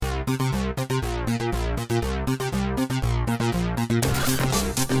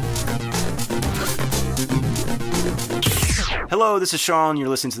Hello, this is Sean. You're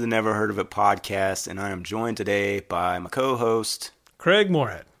listening to the Never Heard of It podcast, and I am joined today by my co-host, Craig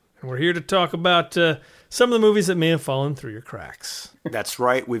Moorhead. And we're here to talk about some of the movies that may have fallen through your cracks. That's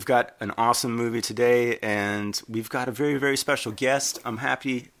right. We've got an awesome movie today, and we've got a very, very special guest. I'm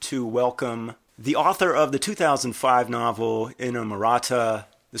happy to welcome the author of the 2005 novel, Inamorata,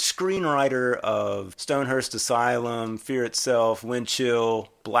 the screenwriter of Stonehurst Asylum, Fear Itself, Wind Chill,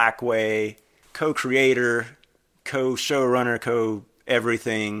 Blackway, co-creator, co-showrunner,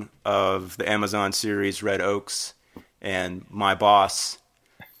 co-everything of the Amazon series Red Oaks, and my boss,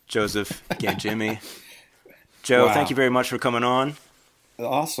 Joseph Ganjimi. Joe, Wow. Thank you very much for coming on.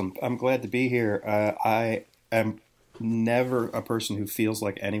 Awesome. I'm glad to be here. I am never a person who feels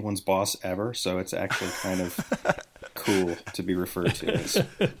like anyone's boss ever, so it's actually kind of cool to be referred to as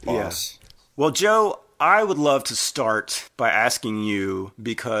boss. Yeah. Well, Joe, I would love to start by asking you,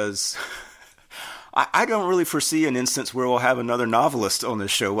 because I don't really foresee an instance where we'll have another novelist on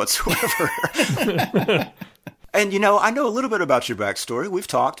this show whatsoever. And, you know, I know a little bit about your backstory. We've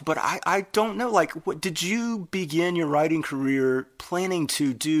talked, but I don't know, like, did you begin your writing career planning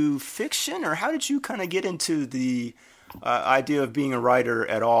to do fiction, or how did you kind of get into the idea of being a writer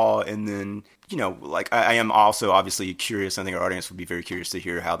at all? And then, you know, like, I am also obviously curious. I think our audience would be very curious to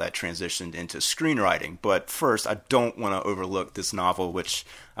hear how that transitioned into screenwriting. But first, I don't want to overlook this novel, which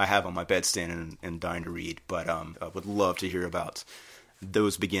I have on my bedstand and dying to read. But I would love to hear about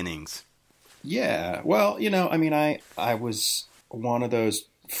those beginnings. Yeah. Well, you know, I mean, I was one of those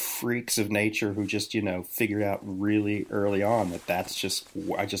freaks of nature who just, you know, figured out really early on that I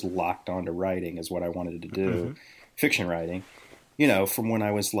just locked onto writing is what I wanted to do, fiction writing, you know, from when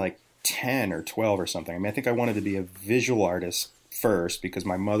I was like 10 or 12 or something. I mean, I think I wanted to be a visual artist first because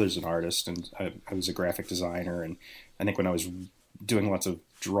my mother's an artist and I was a graphic designer. And I think when I was doing lots of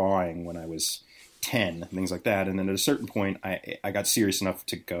drawing when I was 10, things like that. And then at a certain point, I got serious enough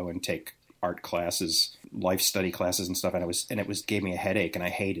to go and take art classes, life study classes and stuff, and it gave me a headache, and I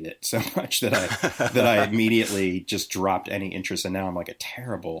hated it so much that I immediately just dropped any interest, and now I'm like a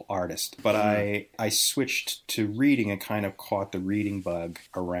terrible artist. But I switched to reading and kind of caught the reading bug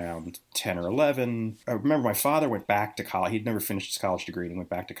around 10 or 11. I remember my father went back to college. He'd never finished his college degree, and he went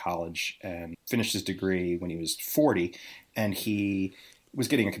back to college and finished his degree when he was 40, and he was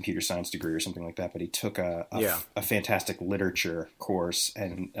getting a computer science degree or something like that, but he took a fantastic literature course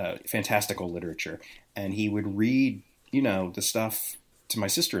and fantastical literature. And he would read, you know, the stuff to my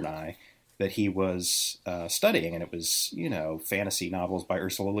sister and I that he was studying. And it was, you know, fantasy novels by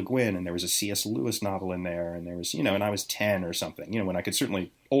Ursula Le Guin. And there was a C.S. Lewis novel in there. And there was, you know, and I was 10 or something, you know, when I could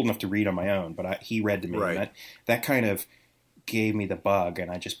certainly old enough to read on my own, but he read to me. Right. And that kind of gave me the bug.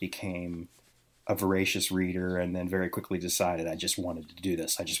 And I just became a voracious reader, and then very quickly decided I just wanted to do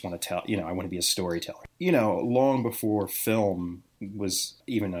this. I just want to tell, you know, I want to be a storyteller. You know, long before film was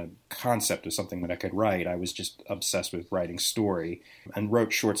even a concept of something that I could write, I was just obsessed with writing story and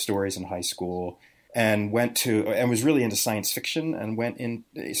wrote short stories in high school and was really into science fiction and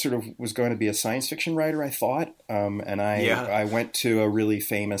was going to be a science fiction writer, I thought. I went to a really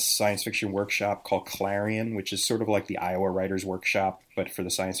famous science fiction workshop called Clarion, which is sort of like the Iowa Writers Workshop, but for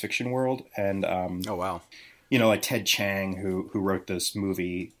the science fiction world. And, oh, wow. You know, like Ted Chiang, who wrote this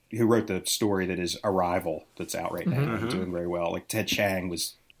movie, who wrote the story that is Arrival that's out right now and doing very well. Like Ted Chiang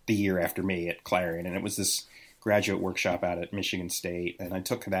was the year after me at Clarion, and it was this graduate workshop out at Michigan State, and I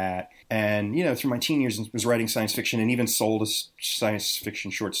took that, and, you know, through my teen years was writing science fiction and even sold a science fiction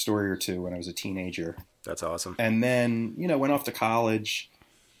short story or two when I was a teenager. That's awesome. And then, you know, went off to college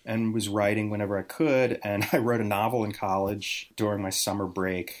and was writing whenever I could, and I wrote a novel in college during my summer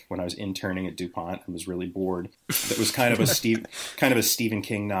break when I was interning at DuPont and was really bored. That was kind of a Stephen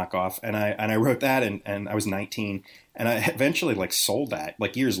King knockoff, and I wrote that, and I was 19. And I eventually sold that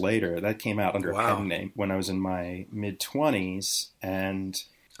years later. That came out under a pen name when I was in my mid-20s. And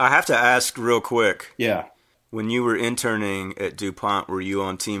I have to ask real quick. Yeah. When you were interning at DuPont, were you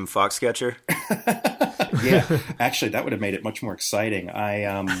on Team Foxcatcher? Yeah, actually, that would have made it much more exciting.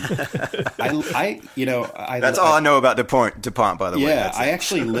 That's all I know about DuPont, by the way. Yeah,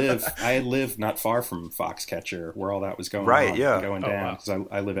 I live not far from Foxcatcher, where all that was going on, going down, because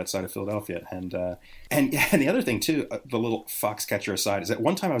I live outside of Philadelphia. And the other thing too, the little Foxcatcher aside, is at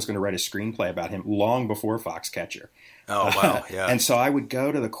one time I was going to write a screenplay about him long before Foxcatcher. Oh, wow, yeah. And so I would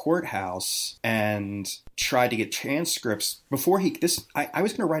go to the courthouse and try to get transcripts before I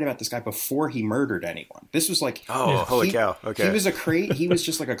was going to write about this guy before he murdered anyone. This was like, holy cow. Okay. He was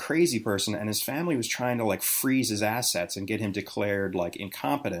just like a crazy person, and his family was trying to freeze his assets and get him declared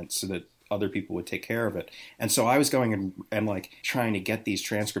incompetent so that other people would take care of it. And so I was going and trying to get these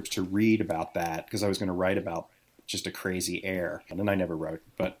transcripts to read about that, because I was going to write about just a crazy air. And then I never wrote,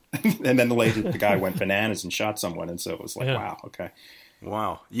 but and then the guy went bananas and shot someone, and so it was like, wow, okay.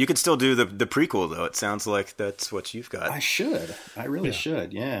 Wow. You could still do the prequel, though. It sounds like that's what you've got. I should. I really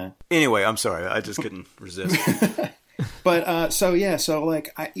should, yeah. Anyway, I'm sorry. I just couldn't resist. But, so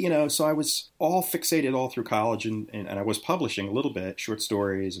like, so I was all fixated all through college, and I was publishing a little bit, short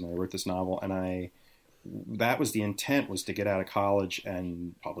stories, and I wrote this novel, and that was the intent, was to get out of college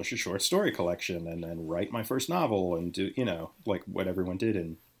and publish a short story collection and then write my first novel and do, like what everyone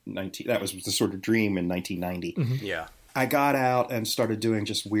did that was the sort of dream in 1990. Mm-hmm. Yeah. I got out and started doing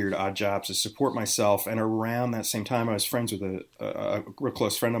just weird odd jobs to support myself. And around that same time, I was friends with a real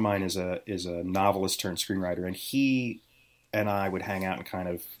close friend of mine is a novelist turned screenwriter. And he and I would hang out and kind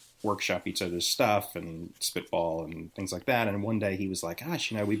of workshop each other's stuff and spitball and things like that. And one day he was like,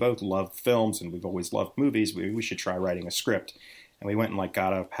 gosh, we both love films and we've always loved movies. We should try writing a script. And we went and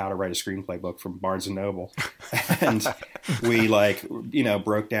got a How to Write a Screenplay book from Barnes and Noble. And we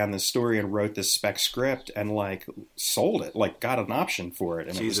broke down this story and wrote this spec script and sold it, got an option for it.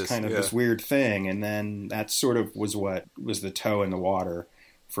 And it was kind of this weird thing. And then that sort of was what was the toe in the water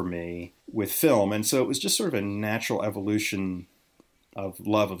for me with film. And so it was just sort of a natural evolution of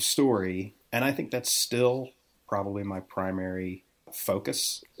love of story. And I think that's still probably my primary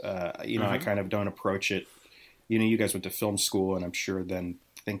focus. I kind of don't approach it. You guys went to film school, and I'm sure then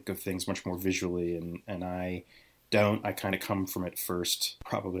think of things much more visually, and I don't. I kind of come from it first,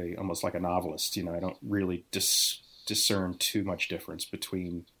 probably almost like a novelist. I don't really discern too much difference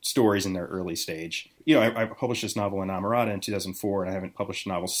between stories in their early stage. I published this novel Inamorata in 2004, and I haven't published a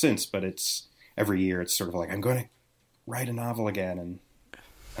novel since, but it's every year it's sort of like, I'm going to write a novel again, and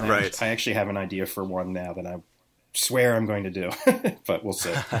right. I actually have an idea for one now that I swear I'm going to do, but we'll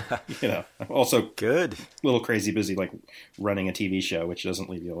see. I'm also good, a little crazy busy, running a TV show, which doesn't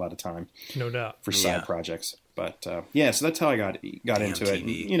leave you a lot of time, no doubt, for side projects. But so that's how I got into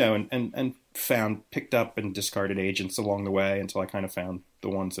TV. it, and picked up and discarded agents along the way until I kind of found the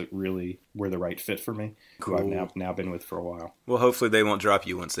ones that really were the right fit for me. Cool. Who I've now been with for a while. Well, hopefully they won't drop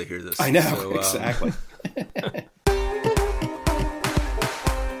you once they hear this. I know, exactly.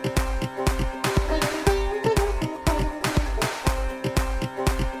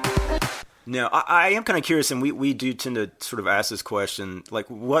 Now, I am kind of curious, and we do tend to sort of ask this question,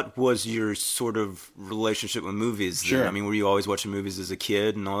 what was your sort of relationship with movies then? Sure. I mean, were you always watching movies as a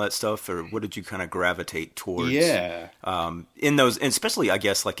kid and all that stuff, or what did you kind of gravitate towards? Yeah. In those, and especially, I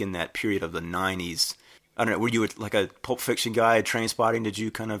guess, in that period of the 90s, I don't know, were you a Pulp Fiction guy, Trainspotting? Did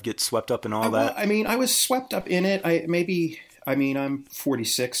you kind of get swept up in all that? I mean, I was swept up in it. I'm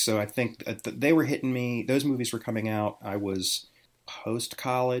 46, so I think they were hitting me. Those movies were coming out. I was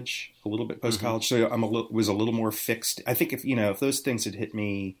post-college, a little bit post-college, so was a little more fixed. I think if those things had hit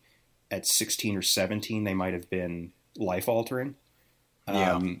me at 16 or 17, they might have been life-altering.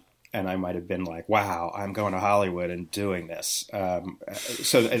 And I might have been like, wow, I'm going to Hollywood and doing this.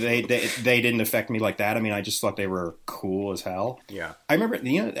 So they didn't affect me like that. I mean, I just thought they were cool as hell. Yeah. I remember,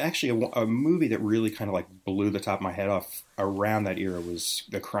 actually a movie that really kind of blew the top of my head off around that era was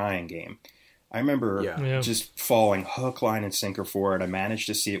The Crying Game. I remember just falling hook, line, and sinker for it. I managed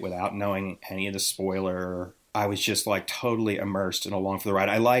to see it without knowing any of the spoiler. I was just totally immersed and along for the ride.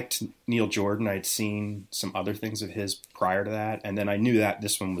 I liked Neil Jordan. I'd seen some other things of his prior to that. And then I knew that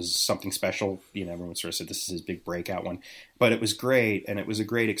this one was something special. Everyone sort of said this is his big breakout one. But it was great. And it was a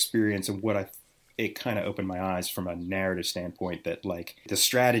great experience. And it kind of opened my eyes from a narrative standpoint that the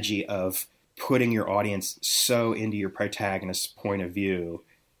strategy of putting your audience so into your protagonist's point of view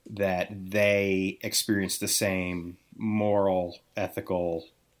that they experience the same ethical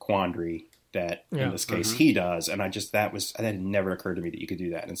quandary that in this case he does. And that had never occurred to me that you could do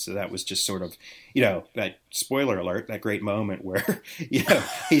that. And so that was just sort of, that spoiler alert, that great moment where,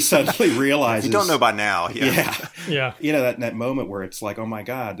 he suddenly realizes. You don't know by now. Yeah. That moment where it's like, oh my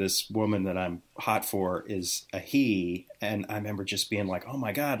God, this woman that I'm hot for is a he. And I remember just being like, oh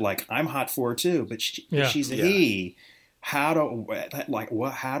my God, I'm hot for her too, but she's a he. How do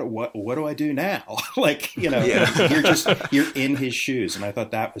what do I do now? You're in his shoes. And I thought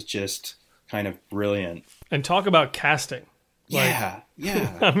that was just kind of brilliant. And talk about casting. Yeah.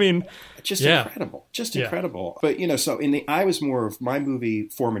 I mean, just incredible. Just incredible. But, so I was more of my movie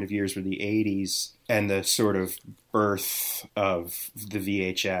formative years were the 80s and the sort of birth of the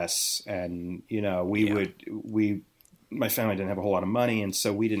VHS. And, my family didn't have a whole lot of money, and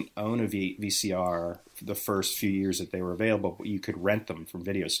so we didn't own a VCR for the first few years that they were available, but you could rent them from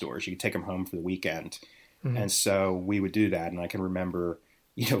video stores. You could take them home for the weekend. Mm-hmm. And so we would do that. And I can remember,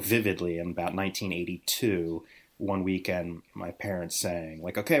 vividly in about 1982, one weekend my parents saying,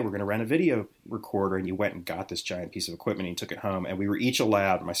 like, okay, we're going to rent a video recorder, and you went and got this giant piece of equipment and you took it home, and we were each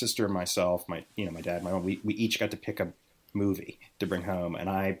allowed, my sister and myself, my dad, my mom, we each got to pick a movie to bring home, and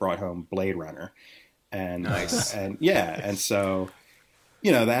I brought home Blade Runner. And Nice. and so,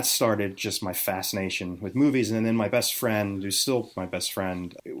 that started just my fascination with movies. And then my best friend, who's still my best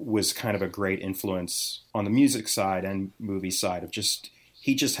friend, was kind of a great influence on the music side and movie side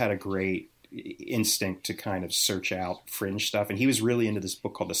he just had a great instinct to kind of search out fringe stuff. And he was really into this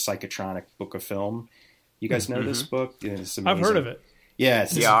book called The Psychotronic Book of Film. You guys know this book? It's amazing. I've heard of it. Yeah,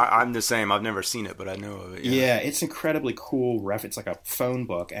 I'm the same. I've never seen it, but I know of it. Yeah, it's incredibly cool. It's like a phone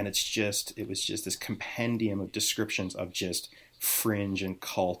book, and it was just this compendium of descriptions of just fringe and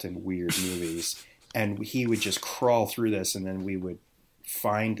cult and weird movies. And he would just crawl through this, and then we would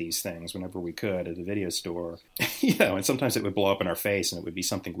find these things whenever we could at a video store. And sometimes it would blow up in our face, and it would be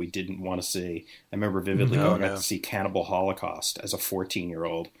something we didn't want to see. I remember vividly going out to see Cannibal Holocaust as a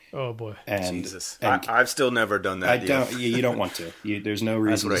 14-year-old. Oh boy! And, Jesus, and I've still never done that. You don't want to. There's no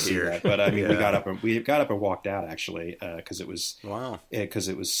reason to see that. But I mean, we got up and walked out actually because it was because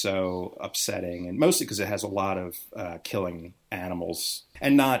it was so upsetting, and mostly because it has a lot of killing animals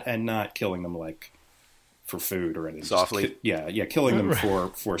and not killing them like for food or anything. Softly. Killing them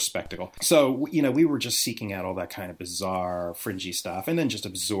for spectacle. So, we were just seeking out all that kind of bizarre, fringy stuff, and then just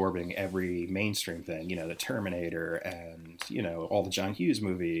absorbing every mainstream thing, the Terminator and, all the John Hughes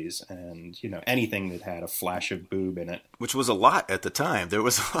movies and, anything that had a flash of boob in it. Which was a lot at the time. There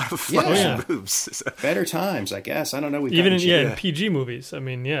was a lot of flash of boobs. Better times, I guess. I don't know. Even in PG movies. I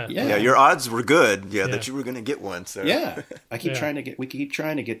mean, yeah. Yeah, your odds were good, that you were going to get one. So. Yeah. We keep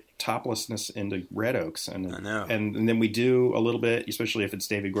trying to get toplessness into Red Oaks. And I know. And then we do a little bit, especially if it's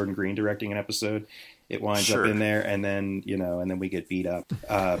David Gordon Green directing an episode. It winds up in there, and then and then we get beat up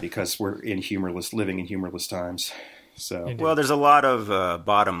because we're living in humorless times. So there's a lot of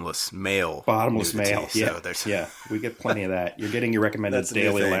bottomless male. Yeah, we get plenty of that. You're getting your recommended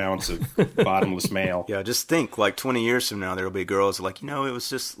daily allowance of bottomless male. Yeah, just think, like 20 years from now, there will be girls like, it was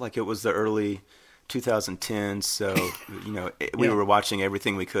just like it was the early 2010s, so we were watching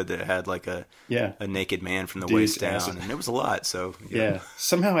everything we could that had like a naked man from the waist down, and there was a lot. So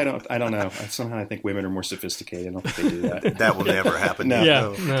somehow I don't know. Somehow I think women are more sophisticated. I don't think they do that. That will never happen.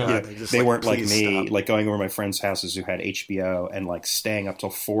 No. They weren't like me, like going over my friends' houses who had HBO and like staying up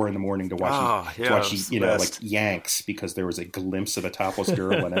till 4 a.m. to watch like Yanks because there was a glimpse of a topless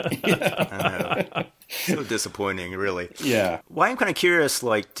girl in it. I know. So disappointing, really. Yeah. Well, I'm kind of curious,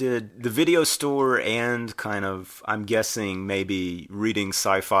 like, did the video store and kind of, I'm guessing, maybe reading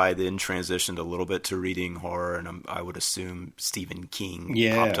sci-fi then transitioned a little bit to reading horror, and I would assume Stephen King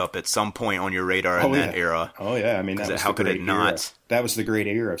popped up at some point on your radar in that era. Oh, yeah. I mean, how could it not? Era. That was the great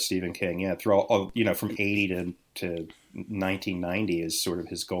era of Stephen King, yeah. Through all, from 80 to 1990 is sort of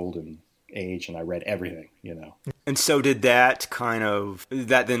his golden age, and I read everything, And so did that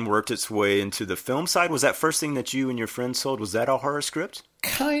then worked its way into the film side? Was that first thing that you and your friends sold, was that a horror script?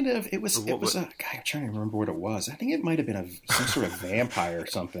 Kind of. It was I'm trying to remember what it was. I think it might have been some sort of vampire or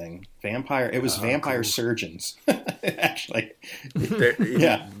something. It was Vampire Surgeons. Actually.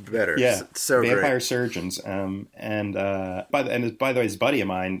 Better. Yeah. So Vampire great. Surgeons. By the way, his buddy of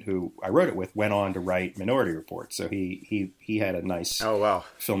mine who I wrote it with went on to write Minority Report. So he had a nice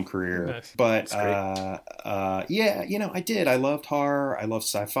film career. Nice. But I did. I loved horror. I loved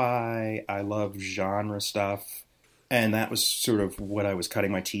sci-fi. I loved genre stuff. And that was sort of what I was cutting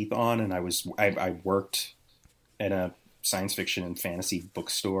my teeth on. And I worked in a science fiction and fantasy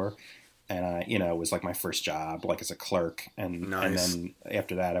bookstore. And it was like my first job, like as a clerk. And then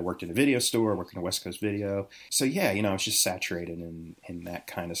after that, I worked in a video store, worked in a West Coast Video. So I was just saturated in that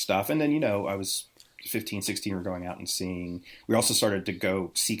kind of stuff. And then, I was 15, 16, we're going out and seeing. We also started to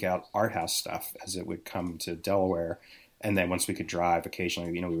go seek out art house stuff as it would come to Delaware. And then once we could drive,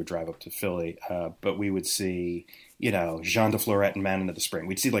 occasionally, we would drive up to Philly. But we would see, Jean de Florette and Man into the Spring.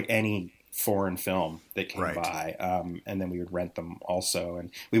 We'd see like any foreign film that came by. And then we would rent them also.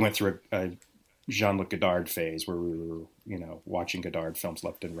 And we went through a Jean-Luc Godard phase where we were, watching Godard films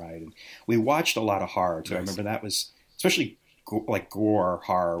left and right. And we watched a lot of horror too. Nice. I remember that was, especially like gore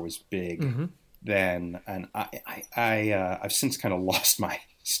horror was big then. And I've since kind of lost my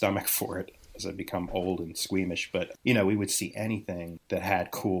stomach for it as I become old and squeamish, but we would see anything that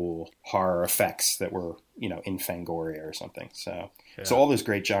had cool horror effects that were in Fangoria or something. So all those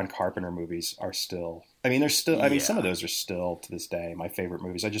great John Carpenter movies are still. I mean, some of those are still to this day my favorite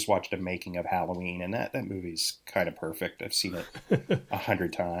movies. I just watched a making of Halloween, and that movie's kind of perfect. I've seen it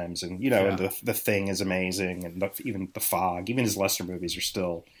 100 times, and and the Thing is amazing, and even The Fog, even his lesser movies are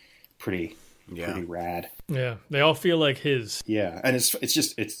still pretty pretty rad. Yeah, they all feel like his. Yeah, and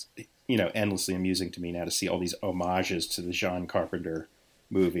it's endlessly amusing to me now to see all these homages to the John Carpenter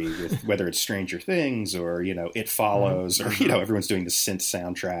movie, with whether it's Stranger Things or It Follows, or everyone's doing the synth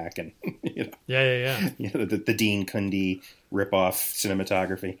soundtrack, and the Dean Cundey ripoff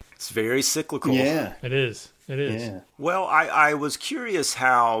cinematography. It's very cyclical. Yeah, it is. Yeah. Well, I was curious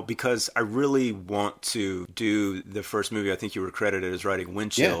how, because I really want to do the first movie I think you were credited as writing,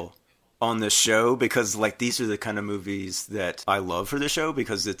 Wind Chill, on this show, because like these are the kind of movies that I love for the show,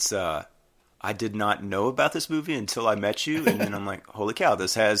 because it's I did not know about this movie until I met you, and then I'm like, holy cow,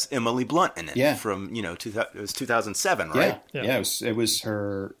 this has Emily Blunt in it. Yeah. From it was 2007, right? Yeah. It was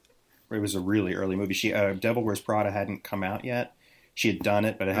her. It was a really early movie. She Devil Wears Prada hadn't come out yet. She had done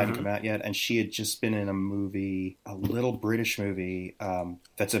it, but it hadn't come out yet, and she had just been in a movie, a little British movie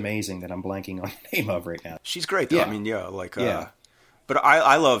that's amazing that I'm blanking on the name of right now. She's great, though. Yeah. I mean, but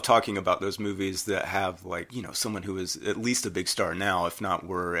I love talking about those movies that have, like, someone who is at least a big star now, if not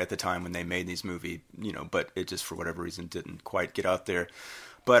were at the time when they made these movies, but it just, for whatever reason, didn't quite get out there.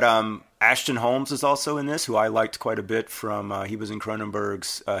 But Ashton Holmes is also in this, who I liked quite a bit from, he was in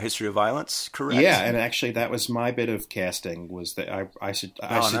Cronenberg's History of Violence, correct? Yeah, and actually that was my bit of casting, was that I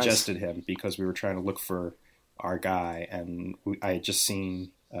suggested him because we were trying to look for our guy, and I had just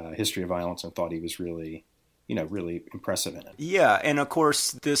seen History of Violence and thought he was really impressive in it. Yeah, and of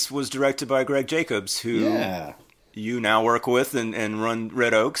course, this was directed by Greg Jacobs, who you now work with and run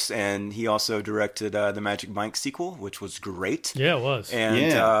Red Oaks, and he also directed the Magic Mike sequel, which was great. Yeah, it was.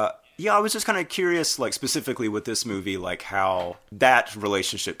 And I was just kind of curious, like specifically with this movie, like how that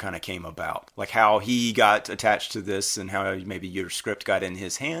relationship kind of came about, like how he got attached to this, and how maybe your script got in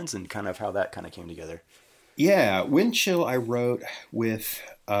his hands, and kind of how that kind of came together. Yeah, Wind Chill I wrote with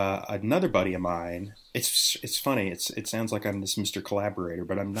another buddy of mine. It's funny. It sounds like I'm this Mr. Collaborator,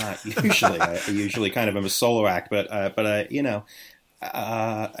 but I'm not usually. I usually kind of am a solo act, but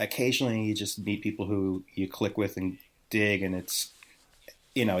occasionally you just meet people who you click with and dig, and it's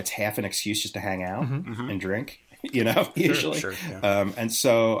half an excuse just to hang out and drink. Usually. Sure, yeah. And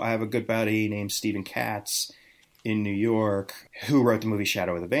so I have a good buddy named Stephen Katz in New York who wrote the movie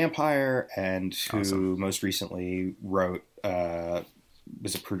Shadow of the Vampire, and who most recently wrote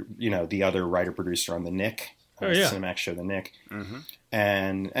was the other writer producer on The Nick, Cinemax show The Nick,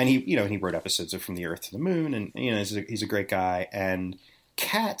 and he wrote episodes of From the Earth to the Moon, and he's a great guy. And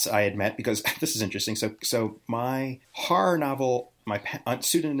Katz I had met because this is interesting. So my horror novel, my pen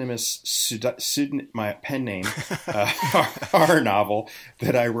name horror novel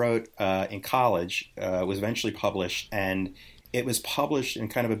that I wrote in college was eventually published, and it was published in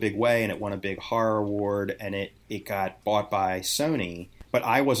kind of a big way, and it won a big horror award, and it got bought by Sony, but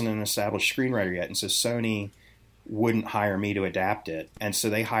I wasn't an established screenwriter yet, and so Sony wouldn't hire me to adapt it, and so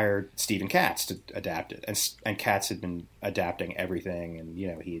they hired Stephen Katz to adapt it, and Katz had been adapting everything, and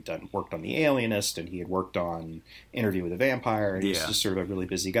he had worked on The Alienist, and he had worked on Interview with a Vampire, and he was just sort of a really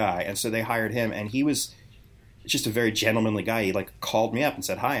busy guy, and so they hired him, and he was just a very gentlemanly guy. He called me up and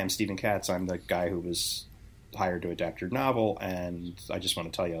said, "Hi, I'm Stephen Katz. I'm the guy who was hired to adapt your novel, and I just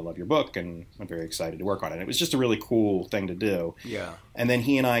want to tell you I love your book, and I'm very excited to work on it." And it was just a really cool thing to do. Yeah. And then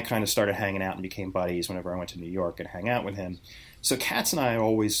he and I kind of started hanging out and became buddies whenever I went to New York and hang out with him. So Katz and I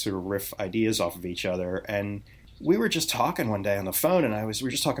always sort of riff ideas off of each other, and we were just talking one day on the phone, and we were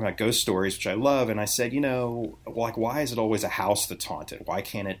just talking about ghost stories, which I love, and I said, why is it always a house that's haunted? Why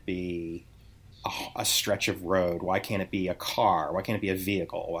can't it be a stretch of road? Why can't it be a car? Why can't it be a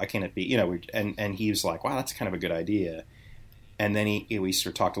vehicle? Why can't it be, and he was like, wow, that's kind of a good idea. And then we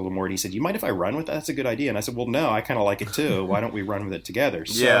sort of talked a little more, and he said, you mind if I run with that? That's a good idea. And I said, well, no, I kind of like it too. Why don't we run with it together?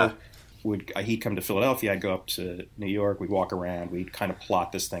 So he'd come to Philadelphia, I'd go up to New York, we'd walk around, we'd kind of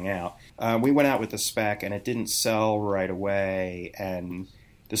plot this thing out. We went out with the spec, and it didn't sell right away, and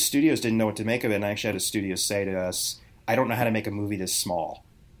the studios didn't know what to make of it, and I actually had a studio say to us, I don't know how to make a movie this small.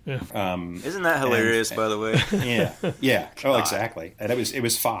 Yeah. Isn't that hilarious, by the way? Yeah. Oh, exactly. And it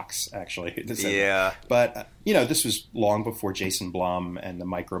was Fox, actually. Yeah. But, this was long before Jason Blum and the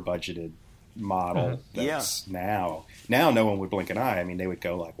micro-budgeted model that's now. Now no one would blink an eye. I mean, they would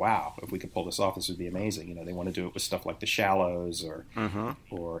go like, wow, if we could pull this off, this would be amazing. They want to do it with stuff like The Shallows or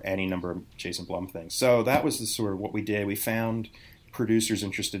any number of Jason Blum things. So that was the sort of what we did. We found producers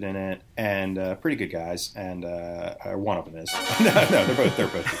interested in it, and pretty good guys, and one of them is no, they're both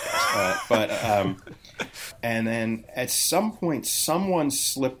good guys. And then at some point, someone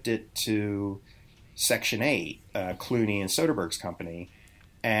slipped it to Section 8, Clooney and Soderbergh's company,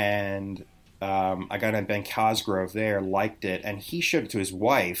 and A guy named Ben Cosgrove there liked it, and he showed it to his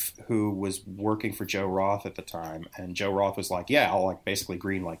wife, who was working for Joe Roth at the time. And Joe Roth was like, "Yeah, I'll like basically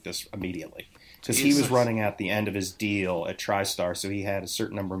greenlight this immediately," because he was running out the end of his deal at TriStar, so he had a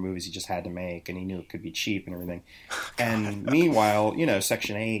certain number of movies he just had to make, and he knew it could be cheap and everything. And meanwhile,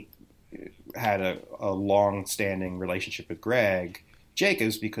 Section 8 had a long-standing relationship with Greg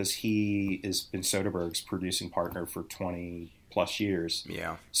Jacobs because he has been Soderbergh's producing partner for 20 plus years.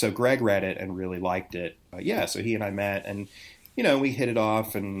 Yeah. So Greg read it and really liked it. So he and I met, and we hit it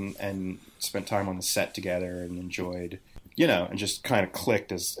off and spent time on the set together and enjoyed, and just kind of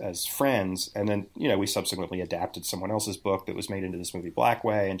clicked as friends. And then we subsequently adapted someone else's book that was made into this movie,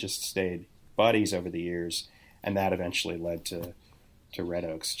 Blackway, and just stayed buddies over the years. And that eventually led to Red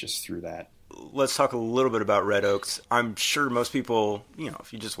Oaks just through that. Let's talk a little bit about Red Oaks. I'm sure most people,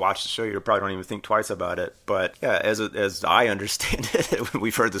 if you just watch the show, you probably don't even think twice about it. But yeah, as I understand it,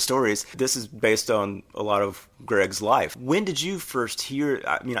 we've heard the stories. This is based on a lot of Greg's life. When did you first hear?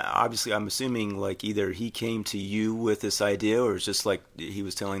 I mean, obviously, I'm assuming like either he came to you with this idea, or it's just like he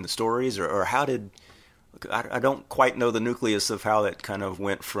was telling the stories, or how did? I don't quite know the nucleus of how it kind of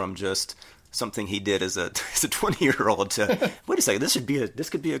went from just something he did as a 20-year-old to wait a second, this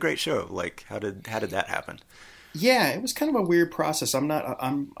could be a great show. Like how did that happen? Yeah, it was kind of a weird process.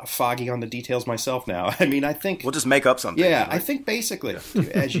 I'm foggy on the details myself now. I mean, I think we'll just make up something. Yeah, right? I think basically,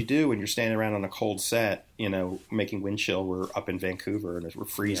 as you do when you're standing around on a cold set, making wind chill. We're up in Vancouver and we're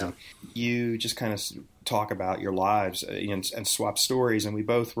freezing. Yeah. You just kind of talk about your lives and swap stories. And we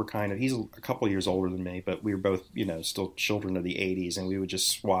both were he's a couple of years older than me, but we were both still children of the '80s, and we would just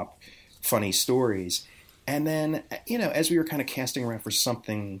swap funny stories. And then, as we were kind of casting around for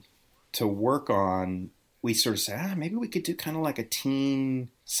something to work on, we sort of said, maybe we could do kind of like a teen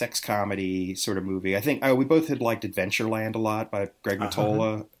sex comedy sort of movie. I think we both had liked Adventureland a lot by Greg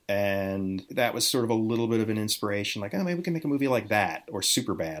Mottola. And that was sort of a little bit of an inspiration, like, maybe we can make a movie like that, or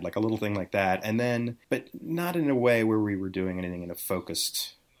Superbad, like a little thing like that. And then, but not in a way where we were doing anything in a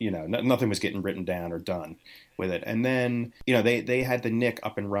focused, nothing was getting written down or done with it. And then, they had the Nick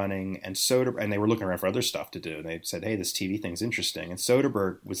up and running, and they were looking around for other stuff to do. And they said, hey, this TV thing's interesting. And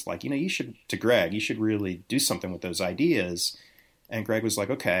Soderbergh was like, you should really do something with those ideas. And Greg was like,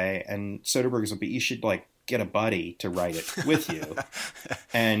 okay. And Soderbergh was like, but you should like get a buddy to write it with you.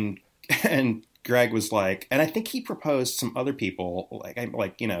 and Greg was like, and I think he proposed some other people,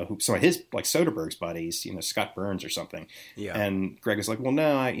 some of his, like Soderbergh's buddies, Scott Burns or something. Yeah. And Greg was like, well,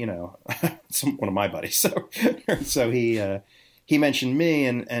 no, one of my buddies. So he mentioned me,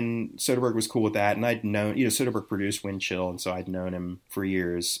 and Soderbergh was cool with that. And I'd known, Soderbergh produced Wind Chill, and so I'd known him for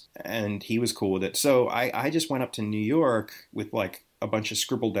years, and he was cool with it. So I just went up to New York with like a bunch of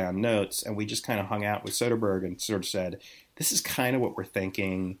scribbled down notes, and we just kind of hung out with Soderbergh and sort of said, this is kind of what we're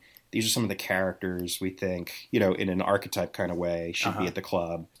thinking. These are some of the characters we think, in an archetype kind of way should be at the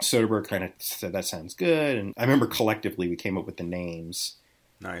club. Soderbergh kind of said, that sounds good. And I remember collectively we came up with the names.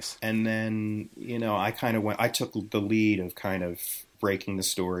 Nice. And then, I took the lead of kind of breaking the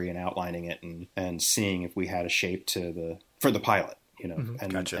story and outlining it and seeing if we had a shape for the pilot,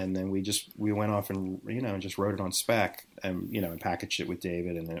 and, Gotcha. And then we went off and, just wrote it on spec and, and packaged it with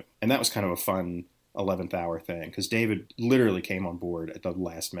David. And that was kind of a fun 11th hour thing, because David literally came on board at the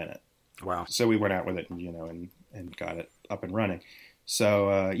last minute. Wow. So we went out with it and got it up and running.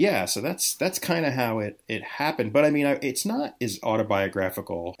 So so that's kind of how it happened. But I mean, it's not as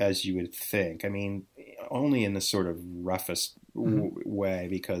autobiographical as you would think. I mean, only in the sort of roughest way,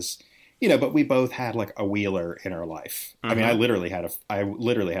 because but we both had like a Wheeler in our life. I mean, I literally had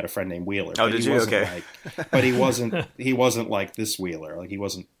a friend named Wheeler. Oh, did you? Okay. But he wasn't like this Wheeler. Like he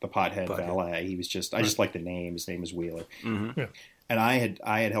wasn't the pothead valet. He was just, I just like the name. His name is Wheeler. Mm-hmm. Yeah. And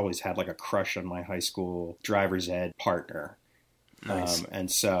I had always had like a crush on my high school driver's ed partner. Nice.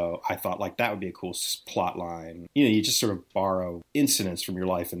 And so I thought like that would be a cool plot line. You just sort of borrow incidents from your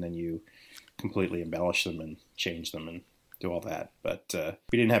life and then you completely embellish them and change them and do all that. But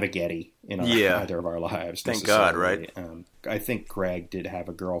we didn't have a Getty in either of our lives. Thank God, right? I think Greg did have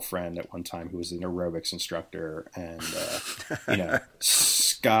a girlfriend at one time who was an aerobics instructor, and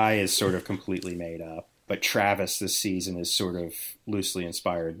Sky is sort of completely made up. But Travis this season is sort of loosely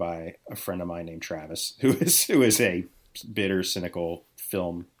inspired by a friend of mine named Travis, who is a bitter, cynical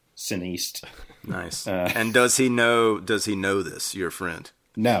film cineast. Nice. And does he know this, your friend?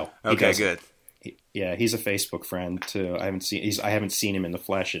 No. Okay, good. He's a Facebook friend too. I haven't seen him in the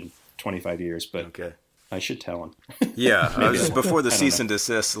flesh in 25 years, but okay. I should tell him. Yeah, before the cease and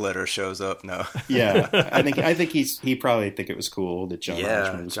desist letter shows up. No. Yeah, I think he probably think it was cool that John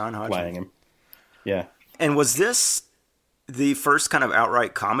Hodgman was playing him. Yeah. And was this the first kind of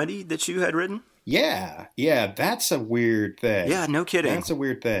outright comedy that you had written? Yeah, that's a weird thing. Yeah, no kidding. That's a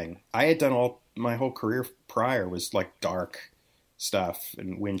weird thing. I had done my whole career prior was like dark stuff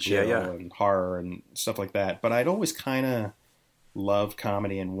and wind chill and horror and stuff like that. But I'd always kind of loved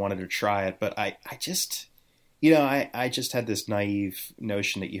comedy and wanted to try it. But I just, I just had this naive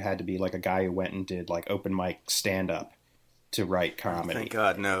notion that you had to be like a guy who went and did like open mic stand up to write comedy. Thank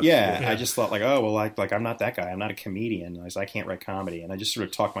God, no. Yeah, I just thought like, oh, well, like I'm not that guy. I'm not a comedian. I can't write comedy. And I just sort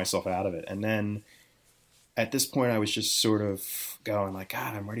of talked myself out of it. And then at this point, I was just sort of going like,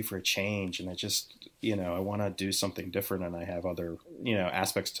 God, I'm ready for a change. And I just, I want to do something different. And I have other,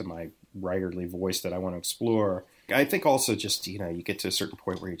 aspects to my writerly voice that I want to explore. I think also just, you get to a certain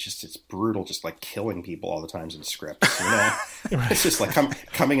point where it's brutal, just like killing people all the times in scripts. It's just like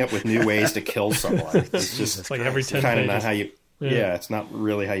coming up with new ways to kill someone. It's just it's like every 10 kind of pages. not how you, it's not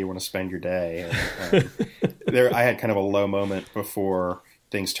really how you want to spend your day. And, I had kind of a low moment before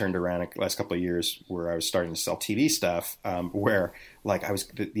things turned around the last couple of years where I was starting to sell TV stuff, where like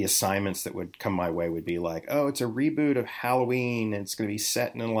the assignments that would come my way would be like, oh, it's a reboot of Halloween and it's going to be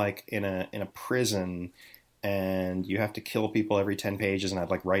set in a prison and you have to kill people every 10 pages. And I'd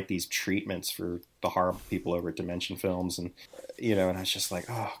like write these treatments for the horror people over at Dimension Films. And, and I was just like,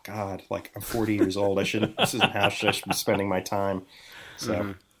 oh God, like I'm 40 years old. This isn't how I should be spending my time.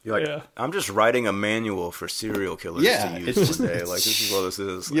 So You're like, I'm just writing a manual for serial killers to use one day. Like, this is what this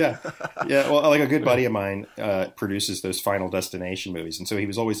is. Yeah. Well, like a good buddy of mine produces those Final Destination movies. And so he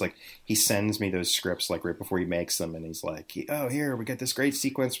was always like, he sends me those scripts like right before he makes them. And he's like, oh, here, we got this great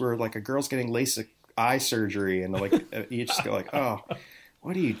sequence where like a girl's getting LASIK eye surgery. And like, you just go like, oh,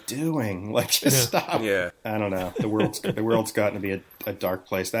 what are you doing? Like, just stop. Yeah. I don't know. The world's gotten to be a dark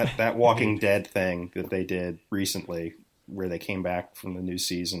place. That Walking Dead thing that they did recently, where they came back from the new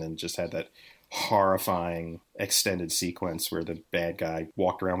season and just had that horrifying extended sequence where the bad guy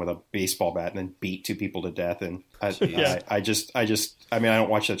walked around with a baseball bat and then beat two people to death. And I don't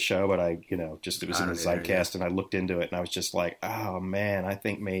watch that show, but it was in the Zeitgeist and I looked into it and I was just like, oh man, I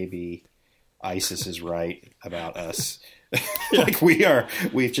think maybe ISIS is right about us. Like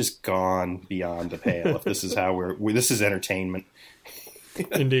we've just gone beyond the pale. If this is how this is entertainment.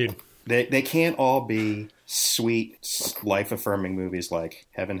 Indeed. They can't all be sweet, life-affirming movies like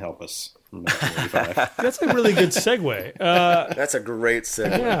Heaven Help Us from 1985. That's a really good segue. That's a great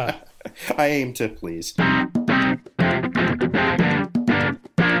segue. Yeah. I aim to please.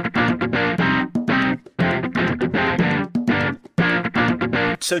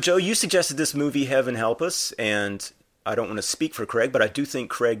 So, Joe, you suggested this movie, Heaven Help Us, and I don't want to speak for Craig, but I do think,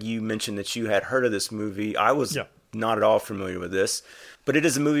 Craig, you mentioned that you had heard of this movie. I was not at all familiar with this. But it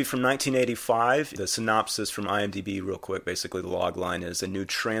is a movie from 1985. The synopsis from IMDb, real quick, basically the log line is: a new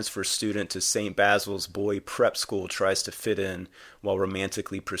transfer student to St. Basil's Boy Prep School tries to fit in while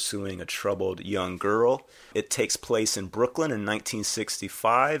romantically pursuing a troubled young girl. It takes place in Brooklyn in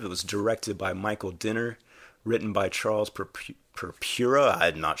 1965. It was directed by Michael Dinner, written by Charles Purpura.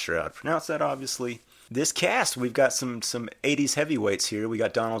 I'm not sure how to pronounce that, obviously. This cast, we've got some 80s heavyweights here. We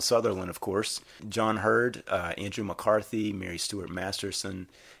got Donald Sutherland, of course, John Hurd, Andrew McCarthy, Mary Stuart Masterson,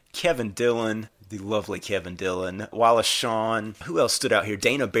 Kevin Dillon, the lovely Kevin Dillon, Wallace Shawn. Who else stood out here?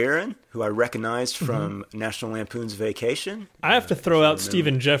 Dana Barron, who I recognized from National Lampoon's Vacation. I have to throw out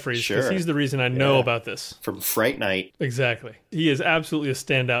Stephen Jeffries because he's the reason I know about this. From Fright Night. Exactly. He is absolutely a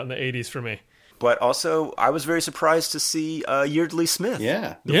standout in the 80s for me. But also, I was very surprised to see Yeardley Smith,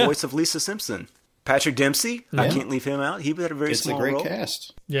 the voice of Lisa Simpson. Patrick Dempsey, I can't leave him out. He had a very small role. It's a great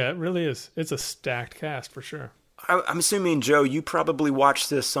cast. Yeah, it really is. It's a stacked cast for sure. I'm assuming, Joe, you probably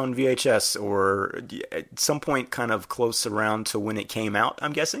watched this on VHS or at some point kind of close around to when it came out,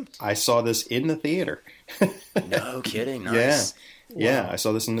 I'm guessing? I saw this in the theater. No kidding. Nice. Yeah, I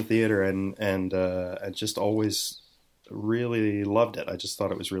saw this in the theater and I just always really loved it. I just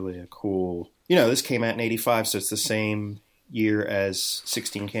thought it was really a cool... this came out in 85, so it's the same year as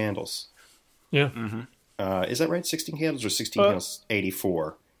 16 Candles. Yeah. Mm-hmm. Is that right? 16 Candles or 16 Candles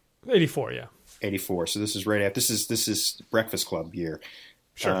 84? 84, yeah. 84. So this is right after. This is Breakfast Club year.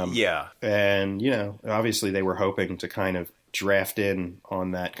 Sure. And, obviously they were hoping to kind of draft in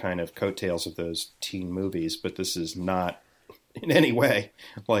on that kind of coattails of those teen movies, but this is not in any way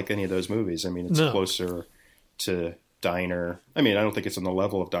like any of those movies. I mean, it's closer to Diner. I mean, I don't think it's on the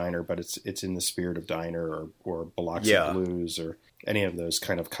level of Diner, but it's in the spirit of Diner or Biloxi Blues or any of those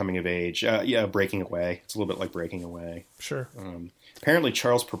kind of coming of age. Breaking Away. It's a little bit like Breaking Away. Sure. Apparently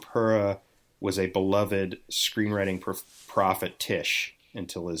Charles Purpura was a beloved screenwriting prophet Tish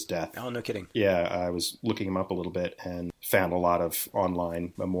until his death. Oh, no kidding. Yeah, I was looking him up a little bit and found a lot of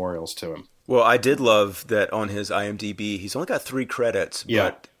online memorials to him. Well, I did love that on his IMDb, he's only got 3 credits,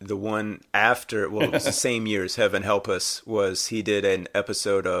 Yeah. but the one after, well, it was the same year as Heaven Help Us, was he did an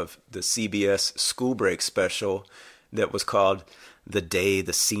episode of the CBS School Break special that was called The Day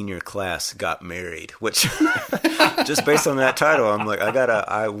the Senior Class Got Married, which just based on that title, I'm like,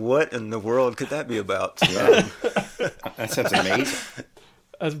 what in the world could that be about? That sounds amazing.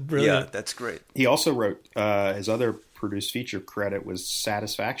 That's brilliant. Yeah, that's great. He also wrote his other produced feature credit was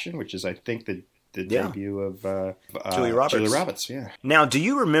Satisfaction, which is I think the debut of Julia Roberts. Julia Roberts, yeah. Now, do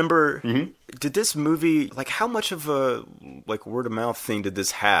you remember, Mm-hmm. did this movie, like how much of a like word of mouth thing did this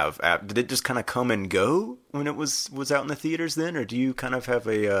have? Did it just kind of come and go when it was out in the theaters then? Or do you kind of have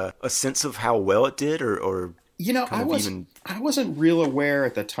a sense of how well it did or You know, kind of I wasn't real aware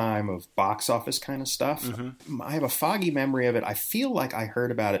at the time of box office kind of stuff. Mm-hmm. I have a foggy memory of it. I feel like I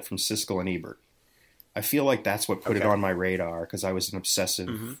heard about it from Siskel and Ebert. I feel like that's what put it on my radar because I was an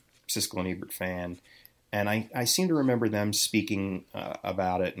obsessive Siskel and Ebert fan. And I seem to remember them speaking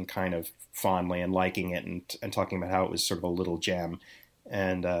about it and kind of fondly and liking it and talking about how it was sort of a little gem.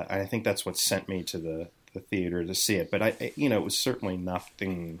 And I think that's what sent me to the theater to see it. But it was certainly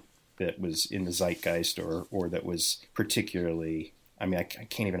nothing that was in the zeitgeist or that was particularly. I mean, I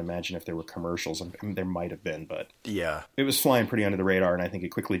can't even imagine if there were commercials. I mean, there might have been, but yeah. It was flying pretty under the radar, and I think it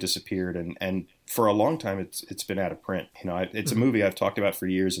quickly disappeared. And for a long time, it's been out of print. You know, it's a movie I've talked about for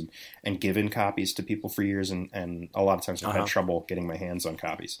years and given copies to people for years, and a lot of times I've had trouble getting my hands on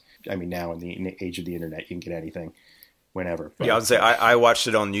copies. I mean, now in the age of the internet, you can get anything whenever. But, Yeah, I would say I watched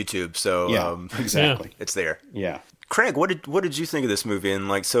it on YouTube, so yeah, exactly. it's there. Yeah. Craig, what did you think of this movie? And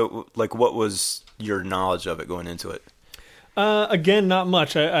what was your knowledge of it going into it? Again, not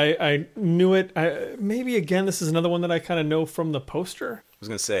much. I knew it. Maybe, again, this is another one that I kind of know from the poster. I was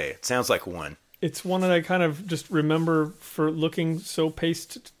going to say, it sounds like one. It's one that I kind of just remember for looking so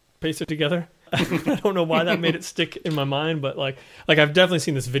pasted together. I don't know why that made it stick in my mind, but like I've definitely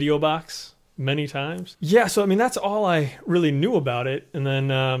seen this video box many times. Yeah, so I mean that's all I really knew about it, and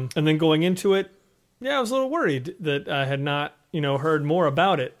then going into it, yeah, I was a little worried that I had not heard more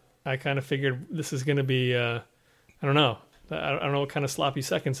about it. I kind of figured this is going to be I don't know. I don't know what kind of sloppy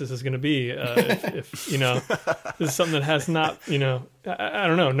seconds this is going to be. If this is something that has not, I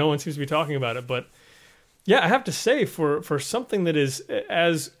don't know. No one seems to be talking about it, but yeah, I have to say for something that is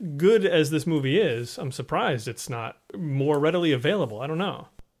as good as this movie is, I'm surprised it's not more readily available. I don't know.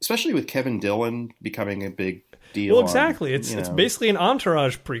 Especially with Kevin Dillon becoming a big deal. Well, exactly. It's basically an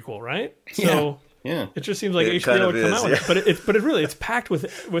Entourage prequel, right? So yeah. It just seems like It HBO kind of would come is, out with it, but it really it's packed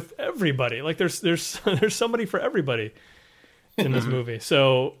with everybody. Like there's somebody for everybody in this movie.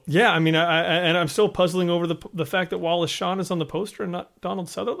 So yeah, I mean, I'm still puzzling over the fact that Wallace Shawn is on the poster and not Donald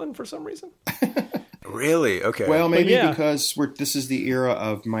Sutherland for some reason. Really? Okay. Well, maybe yeah. because this is the era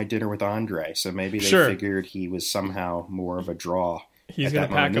of My Dinner with Andre, so maybe they figured he was somehow more of a draw. He's going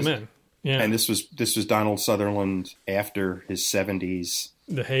to pack him in. Yeah. And this was Donald Sutherland after his 70s,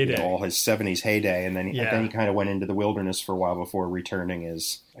 the heyday, all his 70s heyday, and then he kind of went into the wilderness for a while before returning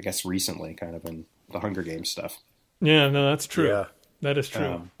as, I guess, recently, kind of in the Hunger Games stuff. Yeah, no, that's true. Yeah. That is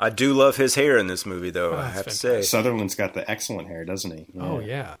true. I do love his hair in this movie, though, I have to say. Sutherland's got the excellent hair, doesn't he? Yeah. Oh,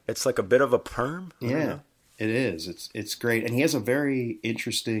 yeah. It's like a bit of a perm. Yeah, it is. It's great. And he has a very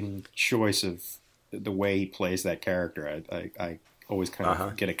interesting choice of the way he plays that character. I always kind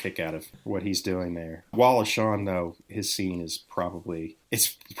of get a kick out of what he's doing there. Wallace Shawn, though, his scene is probably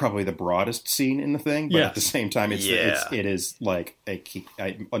the broadest scene in the thing, but at the same time, it is like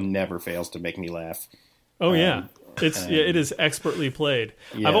it never fails to make me laugh. Oh, yeah. It is expertly played.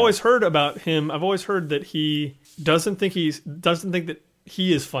 Yeah. I've always heard about him. I've always heard that he doesn't think that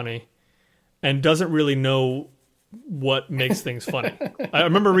he is funny, and doesn't really know what makes things funny. I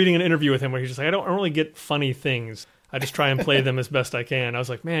remember reading an interview with him where he's just like, I don't really get funny things. I just try and play them as best I can. I was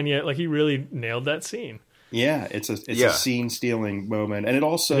like, man, yeah, like he really nailed that scene. Yeah, it's a scene stealing moment, and it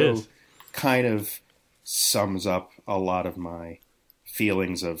also kind of sums up a lot of my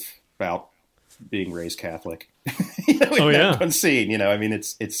feelings about being raised Catholic. One scene, I mean,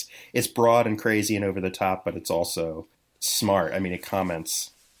 it's broad and crazy and over the top, but it's also smart. I mean, it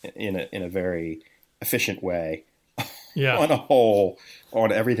comments in a very efficient way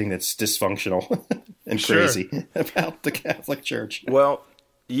on everything that's dysfunctional and crazy about the Catholic Church. Well,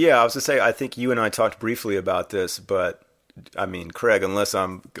 yeah, I was to say, I think you and I talked briefly about this, but I mean, Craig, unless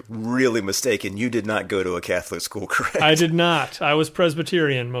I'm really mistaken, you did not go to a Catholic school, correct? I did not. I was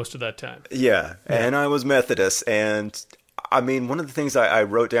Presbyterian most of that time. Yeah, and I was Methodist. And I mean, one of the things I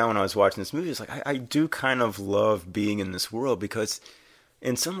wrote down when I was watching this movie is like, I do kind of love being in this world because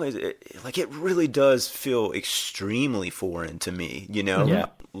in some ways, it really does feel extremely foreign to me, Yeah.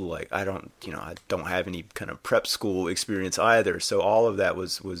 like I don't have any kind of prep school experience either. So all of that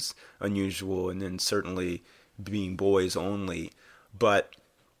was unusual, and then certainly being boys only. But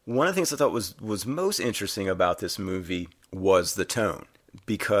one of the things I thought was most interesting about this movie was the tone,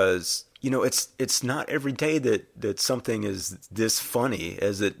 because it's not every day that something is this funny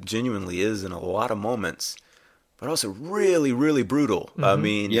as it genuinely is in a lot of moments, but also really, really brutal. Mm-hmm. I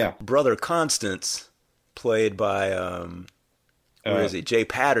mean, Brother Constance, played by where is he? Jay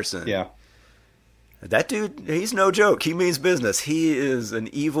Patterson. Yeah. That dude, he's no joke. He means business. He is an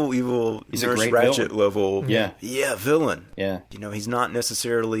evil He's a Nurse great Ratched villain. level villain. Yeah. He's not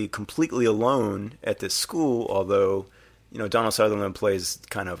necessarily completely alone at this school, although, Donald Sutherland plays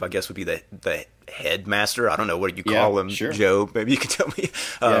kind of, I guess, would be the headmaster. I don't know what you call him, sure. Joe. Maybe you can tell me.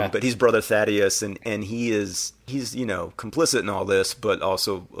 But he's Brother Thaddeus, and he's complicit in all this, but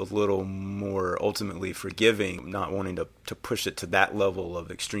also a little more ultimately forgiving, not wanting to push it to that level of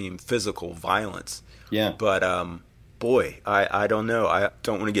extreme physical violence. Yeah. But boy, I don't know. I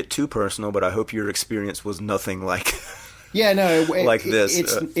don't want to get too personal, but I hope your experience was nothing like Yeah, no, like this.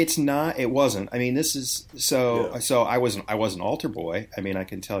 It's not. It wasn't. I mean, this is so. Yeah. So I was an altar boy. I mean, I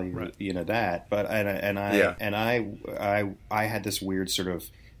can tell you, that. But I had this weird sort of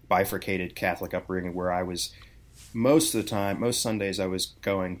bifurcated Catholic upbringing where I was most of the time, most Sundays, I was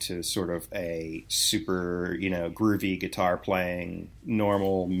going to sort of a super, groovy guitar playing,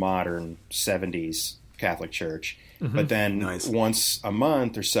 normal, modern 70s Catholic church. Mm-hmm. But then once a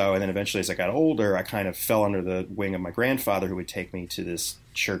month or so, and then eventually as I got older, I kind of fell under the wing of my grandfather, who would take me to this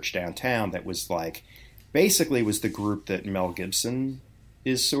church downtown that was basically was the group that Mel Gibson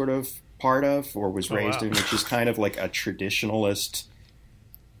is sort of part of or was raised in, which is kind of like a traditionalist...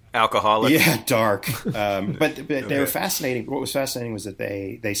 alcoholic. Yeah, dark. But they were fascinating. What was fascinating was that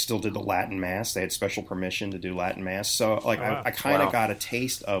they still did the Latin Mass. They had special permission to do Latin Mass. So I kind of got a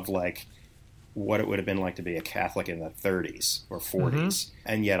taste of what it would have been like to be a Catholic in the 30s or 40s. Mm-hmm.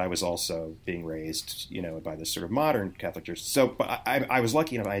 And yet I was also being raised, by this sort of modern Catholic church. So but I was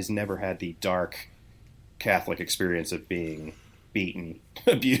lucky enough. I never had the dark Catholic experience of being beaten,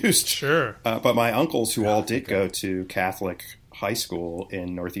 abused. Sure. But my uncles, who all did go to Catholic high school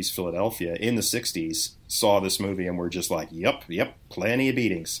in Northeast Philadelphia in the 60s, saw this movie and were just like, yep, plenty of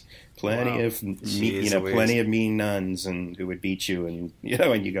beatings. Plenty of plenty of mean nuns and who would beat you, and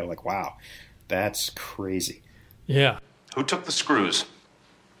and you go like, wow, that's crazy. Yeah. Who took the screws?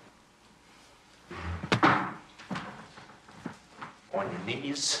 On your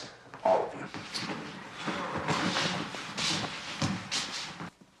knees, all of you.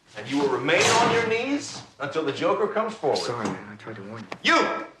 And you will remain on your knees until the Joker comes forward. Sorry, man. I tried to warn you.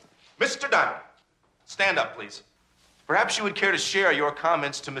 You, Mr. Dunn, stand up, please. Perhaps you would care to share your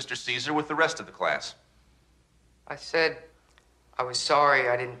comments to Mr. Caesar with the rest of the class. I said I was sorry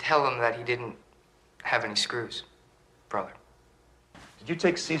I didn't tell him that he didn't have any screws, brother. Did you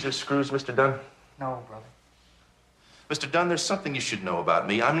take Caesar's screws, Mr. Dunn? No, brother. Mr. Dunn, there's something you should know about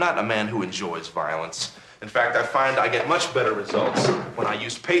me. I'm not a man who enjoys violence. In fact, I find I get much better results when I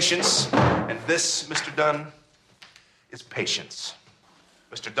use patience. And this, Mr. Dunn, is patience.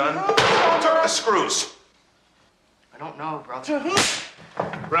 Mr. Dunn, who took the screws? I don't know, brother.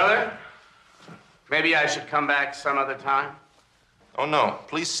 Brother, maybe I should come back some other time? Oh, no.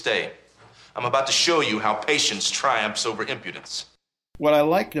 Please stay. I'm about to show you how patience triumphs over impudence. What I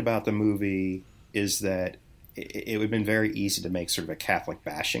liked about the movie is that it would have been very easy to make sort of a Catholic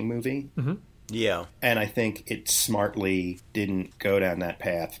bashing movie. Mm-hmm. Yeah. And I think it smartly didn't go down that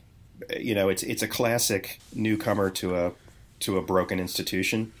path. It's a classic newcomer to a broken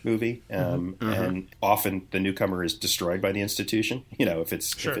institution movie, and often the newcomer is destroyed by the institution.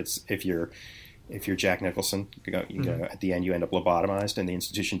 If you're Jack Nicholson, at the end you end up lobotomized and the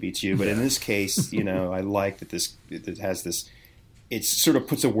institution beats you. But in this case, I like that it has this. It sort of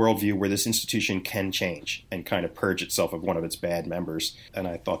puts a worldview where this institution can change and kind of purge itself of one of its bad members. And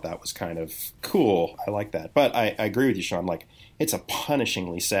I thought that was kind of cool. I like that. But I agree with you, Sean. It's a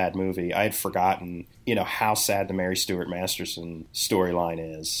punishingly sad movie. I had forgotten, how sad the Mary Stuart Masterson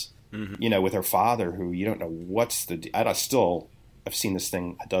storyline is. Mm-hmm. With her father, who you don't know I've seen this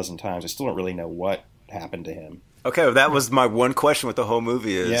thing a dozen times. I still don't really know what happened to him. Okay, well, that was my one question with the whole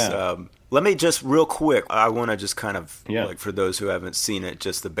movie is, let me just real quick, I want to just kind of, for those who haven't seen it,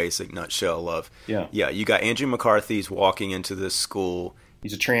 just the basic nutshell of, you got Andrew McCarthy's walking into this school.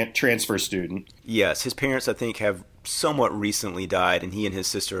 He's a transfer student. Yes, his parents, I think, have somewhat recently died, and he and his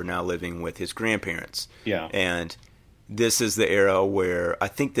sister are now living with his grandparents. Yeah. And this is the era where, I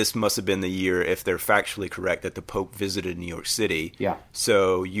think this must have been the year, if they're factually correct, that the Pope visited New York City. Yeah.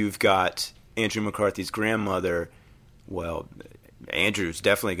 So you've got Andrew McCarthy's grandmother, Andrew's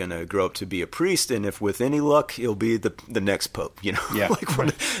definitely going to grow up to be a priest, and if with any luck, he'll be the next pope. You know, Yeah.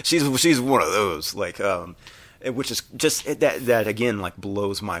 she's one of those, like, which is just that again, like,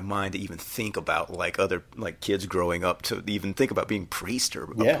 blows my mind to even think about, like, other, like, kids growing up to even think about being priest or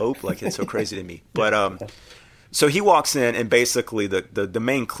a pope. Like, it's so crazy to me. But so he walks in, and basically the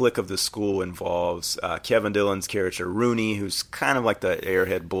main clique of the school involves Kevin Dillon's character Rooney, who's kind of like the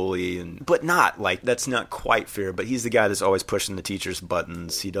airhead bully, but not like, that's not quite fair. But he's the guy that's always pushing the teacher's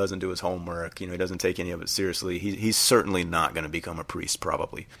buttons. He doesn't do his homework. You know, he doesn't take any of it seriously. He's certainly not going to become a priest,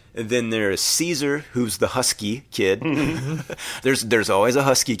 probably. And then there's Caesar, who's the husky kid. There's always a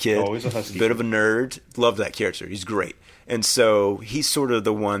husky kid. Always a husky bit kid. of a nerd. Love that character. He's great. And so he's sort of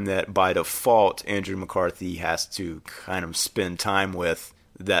the one that, by default, Andrew McCarthy has to kind of spend time with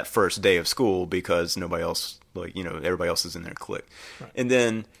that first day of school, because nobody else, like, you know, everybody else is in their clique. Right. And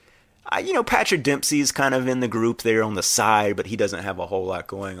then, you know, Patrick Dempsey's kind of in the group there on the side, but he doesn't have a whole lot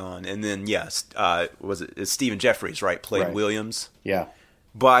going on. And then, yes, it's Stephen Jeffries, right? Played Williams. Yeah.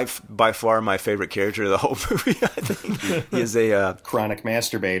 By far my favorite character of the whole movie, I think. He is a chronic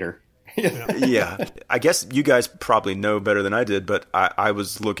masturbator. Yeah. I guess you guys probably know better than I did, but I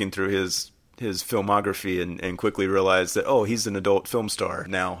was looking through his filmography and quickly realized that, he's an adult film star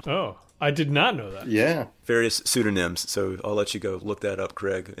now. Oh, I did not know that. Yeah. Various pseudonyms. So I'll let you go look that up,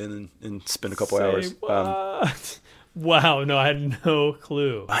 Craig, and spend a couple hours. What? Wow, no, I had no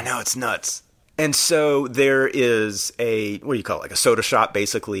clue. I know, it's nuts. And so there is what do you call it? Like a soda shop,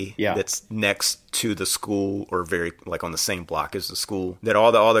 basically. Yeah. That's next to the school, or very, like, on the same block as the school, that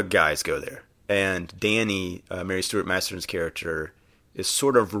all the guys go there. And Danny, Mary Stuart Masterton's character, is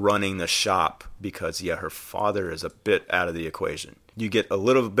sort of running the shop because, her father is a bit out of the equation. You get a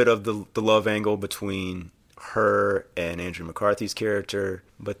little bit of the love angle between her and Andrew McCarthy's character.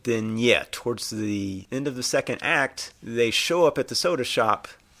 But then, towards the end of the second act, they show up at the soda shop.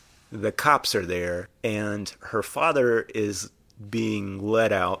 The cops are there, and her father is being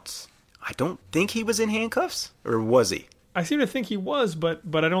let out. I don't think he was in handcuffs, or was he? I seem to think he was, but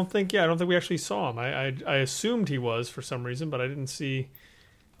I don't think we actually saw him. I assumed he was for some reason, but I didn't see,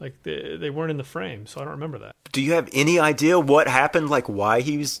 like, they weren't in the frame, so I don't remember that. Do you have any idea what happened, like why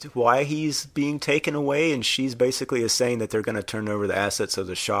he's being taken away? And she's basically is saying that they're going to turn over the assets of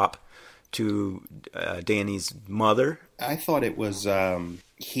the shop to Danny's mother. I thought it was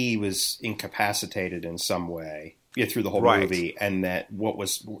he was incapacitated in some way through the whole movie, and that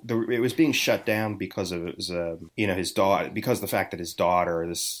it was being shut down because of his daughter, because of the fact that his daughter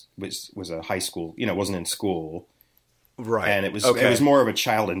was a high school, wasn't in school, right? And it was more of a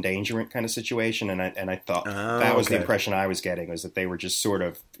child endangerment kind of situation, and I thought that was the impression I was getting, was that they were just sort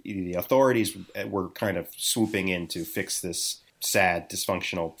of, the authorities were kind of swooping in to fix this sad,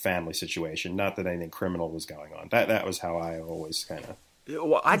 dysfunctional family situation. Not that anything criminal was going on. That was how I always kind of.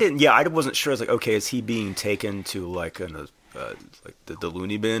 Well, I didn't. Yeah, I wasn't sure. I was like, okay, is he being taken to like like the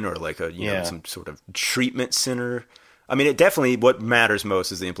loony bin, or like know, some sort of treatment center? I mean, it definitely, what matters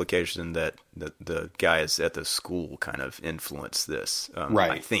most is the implication that the guys at the school kind of influenced this.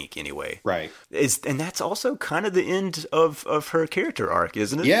 Right. I think, anyway. Right. And that's also kind of the end of her character arc,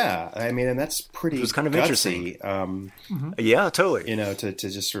 isn't it? Yeah, I mean, and that's pretty. It was kind of gutsy, interesting. Yeah, totally. To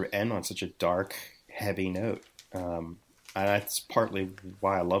just sort of end on such a dark, heavy note. And that's partly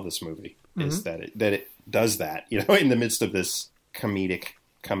why I love this movie, is that it does that, in the midst of this comedic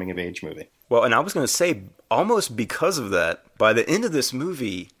coming of age movie. Well, and I was going to say, almost because of that, by the end of this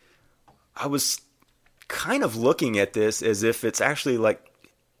movie, I was kind of looking at this as if it's actually like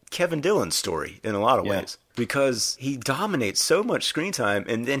Kevin Dillon's story in a lot of ways, because he dominates so much screen time,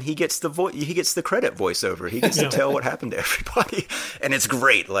 and then he gets the credit voiceover. He gets to tell what happened to everybody, and it's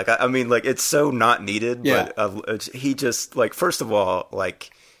great. Like, I mean, like, it's so not needed, but he just, like, first of all,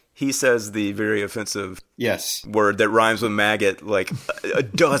 like, he says the very offensive word that rhymes with maggot like a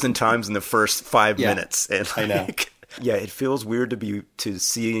dozen times in the first 5 minutes, and like, I know. It feels weird to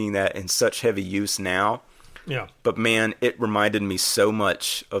seeing that in such heavy use now. Yeah. But man, it reminded me so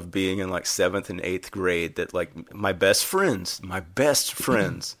much of being in like 7th and 8th grade, that like my best friends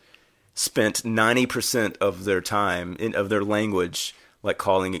spent 90% of their time of their language like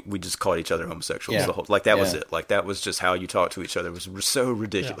we just called each other homosexuals. Yeah. The whole, like that was it. Like that was just how you talked to each other. It was so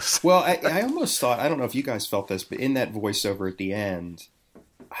ridiculous. Yeah. Well, I almost thought, I don't know if you guys felt this, but in that voiceover at the end,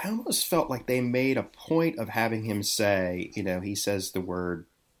 I almost felt like they made a point of having him say, he says the word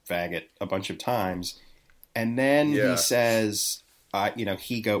faggot a bunch of times. And then he says,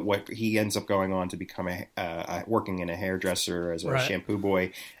 he ends up going on to become working in a hairdresser as a shampoo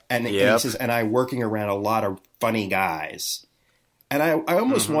boy. And he says, and I working around a lot of funny guys. And I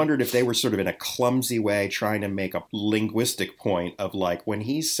almost wondered if they were sort of in a clumsy way trying to make a linguistic point of like when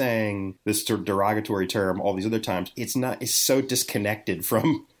he's saying this sort of derogatory term all these other times, it's so disconnected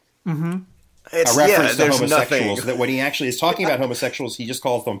from a reference to homosexuals that when he actually is talking about homosexuals, he just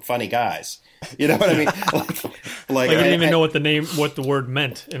calls them funny guys. You know what I mean? Like he didn't even know what the word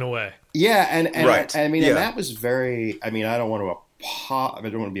meant in a way. Yeah, and Right. and Yeah. that was very. I mean, I don't want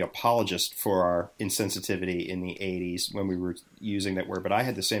to be apologist for our insensitivity in the 80s when we were using that word, but I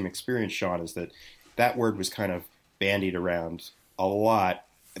had the same experience, Sean, is that word was kind of bandied around a lot,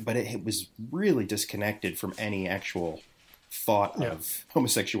 but it was really disconnected from any actual thought of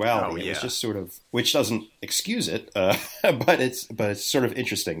homosexuality. Oh, It was yeah. just sort of, which doesn't excuse it, but it's sort of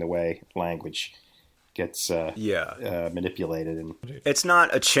interesting the way language gets manipulated. And It's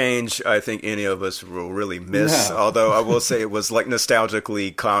not a change I think any of us will really miss. No. Although I will say it was like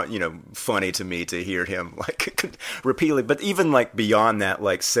nostalgically, funny to me to hear him like repeatedly. But even like beyond that,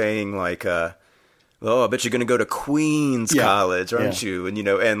 like saying like, "Oh, I bet you're going to go to Queens College, aren't you?" And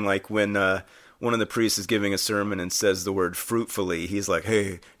and like when one of the priests is giving a sermon and says the word fruitfully, he's like,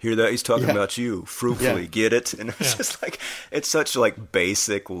 "Hey, hear that? He's talking about you, fruitfully, get it?" And it's just like, it's such like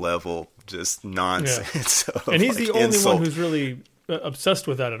basic level, just nonsense. Yeah. of, And he's like, the only insult. one who's really obsessed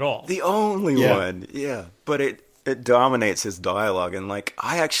with that at all. The only one, yeah. But it dominates his dialogue, and like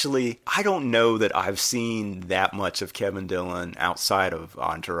I don't know that I've seen that much of Kevin Dillon outside of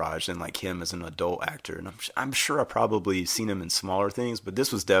Entourage and like him as an adult actor, and I'm sure I probably seen him in smaller things, but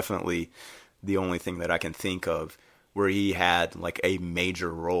this was definitely the only thing that I can think of where he had like a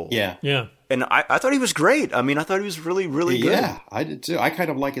major role. yeah. And I thought he was great. I mean, I thought he was really, really good. Yeah, I did too. I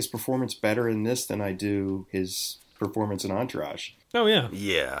kind of like his performance better in this than I do his performance in Entourage. Oh yeah.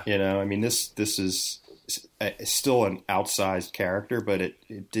 Yeah. I mean, this is still an outsized character, but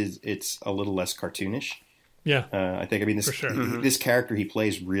it's a little less cartoonish. Yeah. I think. I mean, For sure. this character he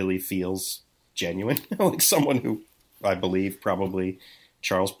plays really feels genuine, like someone who I believe probably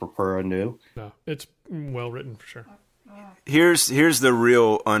Charles Purpura knew. No, it's well written for sure. Here's the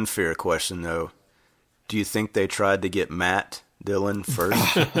real unfair question, though. Do you think they tried to get Matt Dillon first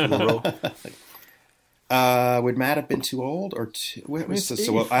for the role? Would Matt have been too old or too? What was It's this?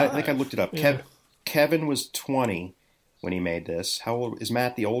 So I think I 85. looked it up. Yeah. Kevin was 20 when he made this. How old is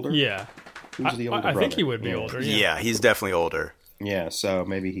Matt? The older? Yeah. Who's the older I brother? think he would be older. Yeah. Yeah, he's definitely older. Yeah, so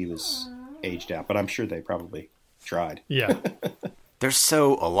maybe he was aged out, but I'm sure they probably tried. Yeah. They're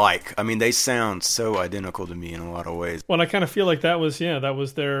so alike. I mean, they sound so identical to me in a lot of ways. Well, I kind of feel like that was their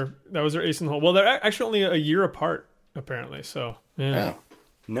ace in the hole. Well, they're actually only a year apart apparently. So yeah. Oh.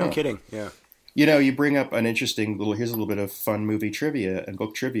 No kidding. Yeah. You bring up an interesting here's a little bit of fun movie trivia and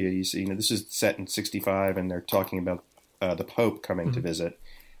book trivia. You see, this is set in 1965 and they're talking about the Pope coming to visit.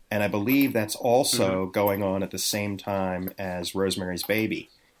 And I believe that's also going on at the same time as Rosemary's Baby.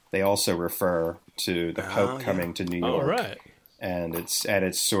 They also refer to the Pope coming to New York. Oh right. And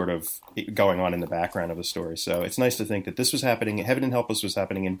it's sort of going on in the background of the story. So it's nice to think that this was happening. Heaven and Help Us was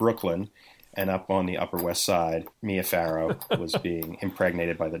happening in Brooklyn, and up on the Upper West Side, Mia Farrow was being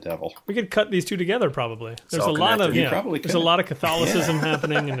impregnated by the devil. We could cut these two together probably. There's a all lot of connected. You probably there's could. a lot of Catholicism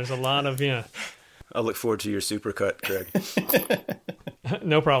happening, and there's a lot of I look forward to your supercut, Craig.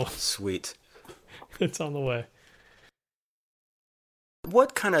 no problem. Sweet. It's on the way.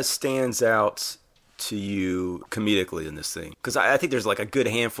 What kind of stands out to you comedically in this thing? Because I think there's like a good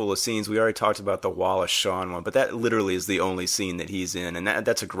handful of scenes. We already talked about the Wallace Shawn one, but that literally is the only scene that he's in, and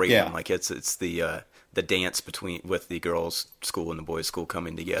that's a great one. Like it's the dance with the girls' school and the boys' school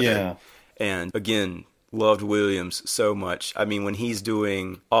coming together. Yeah. And again, loved Williams so much. I mean, when he's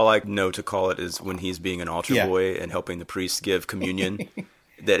doing, all I know to call it is when he's being an altar boy and helping the priest give communion.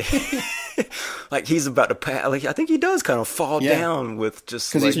 That like he's about to pass. Like I think he does kind of fall down with just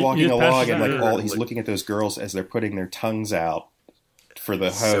Because like, he's walking you along passed and that. like he's looking at those girls as they're putting their tongues out for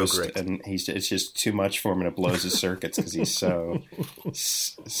the host, great. and it's just too much for him, and it blows his circuits because he's so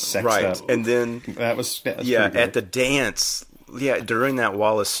sexed right. up. And then that was pretty at good. the dance. Yeah, during that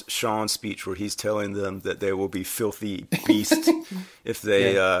Wallace Shawn speech where he's telling them that they will be filthy beasts if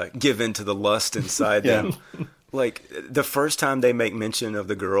they give in to the lust inside them. Like the first time they make mention of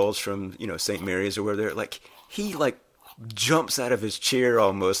the girls from St. Mary's or where they're like, he like jumps out of his chair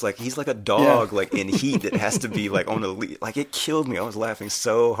almost like he's like a dog like in heat that has to be like on a lead. Like it killed me. I was laughing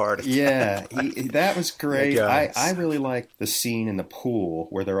so hard. At that. That was great. Yeah, I really liked the scene in the pool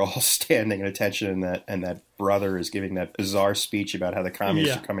where they're all standing at attention and that brother is giving that bizarre speech about how the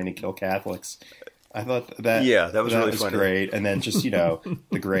communists are coming to kill Catholics. I thought that was really funny. Great. And then just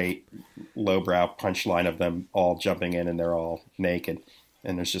the great lowbrow punchline of them all jumping in and they're all naked.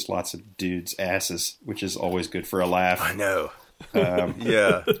 And there's just lots of dudes' asses, which is always good for a laugh. I know.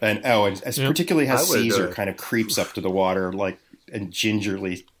 Yeah. And particularly how I would, Caesar kind of creeps up to the water, like, and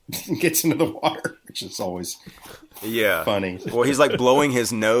gingerly gets into the water, which is always funny. Well, he's like blowing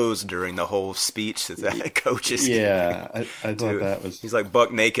his nose during the whole speech that the coach is giving. Yeah, I thought that was... He's like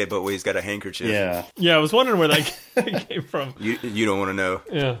buck naked, but he's got a handkerchief. Yeah. Yeah, I was wondering where that came from. You don't want to know.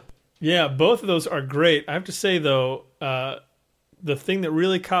 Yeah. Yeah, both of those are great. I have to say, though, the thing that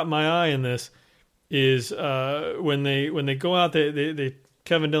really caught my eye in this is when they go out, they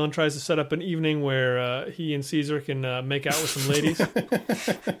Kevin Dillon tries to set up an evening where he and Caesar can make out with some ladies,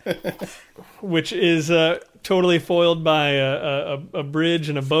 which is totally foiled by a bridge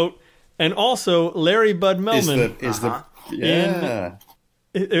and a boat. And also, Larry Bud Melman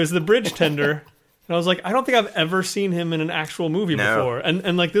there's the bridge tender. And I was like, I don't think I've ever seen him in an actual movie before.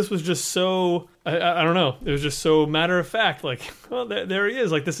 And like, this was just so, I don't know. It was just so matter of fact. Like, well, there he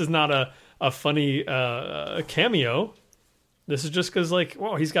is. Like, this is not a funny cameo. This is just because, like,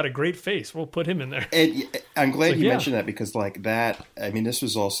 wow, he's got a great face. We'll put him in there. And I'm glad you mentioned that because, like, that, I mean, this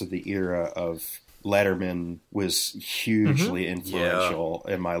was also the era of Letterman was hugely influential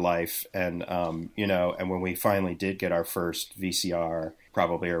in my life. And, you know, and when we finally did get our first VCR,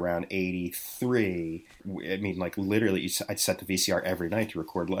 probably around 83, I mean, like, literally, I'd set the VCR every night to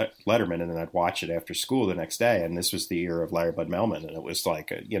record Letterman, and then I'd watch it after school the next day. And this was the era of Larry Bud Melman. And it was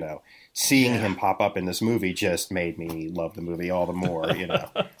like, you know, seeing him pop up in this movie just made me love the movie all the more, you know.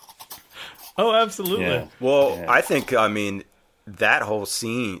 Oh, absolutely. Yeah. Well, I think, I mean, that whole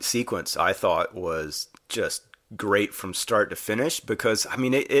sequence I thought was just great from start to finish because, I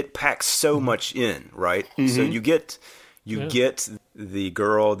mean, it packs so much in, right? So you get the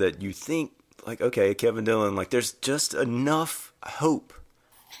girl that you think, like, okay, Kevin Dillon, like, there's just enough hope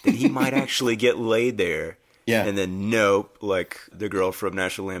that he might actually get laid there. Yeah. And then, nope, like, the girl from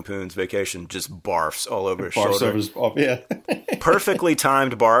National Lampoon's Vacation just barfs all over his shoulder. Perfectly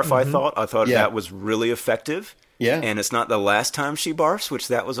timed barf, I thought. I thought that was really effective. Yeah. And it's not the last time she barfs, which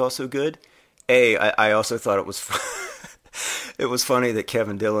that was also good. I also thought it was it was funny that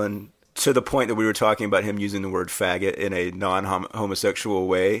Kevin Dillon, to the point that we were talking about him using the word faggot in a non-homosexual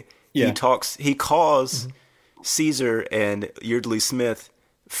way, he calls Caesar and Yeardley Smith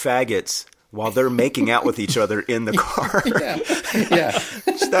faggots while they're making out with each other in the car.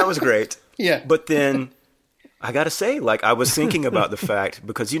 So that was great. Yeah. But then I got to say, like, I was thinking about the fact,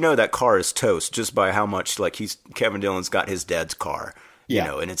 because you know that car is toast just by how much, like, Kevin Dillon's got his dad's car. You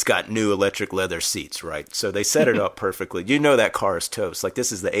know, and it's got new electric leather seats, right? So they set it up perfectly. You know that car is toast. Like,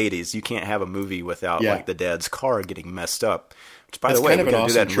 this is the 80s. You can't have a movie without, like, the dad's car getting messed up. Which, by the way, we're going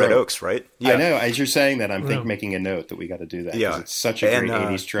to do that in Red Oaks, right? Yeah. I know. As you're saying that, I'm making a note that we got to do that. Yeah. It's such a great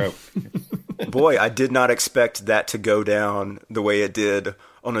 80s trope. Boy, I did not expect that to go down the way it did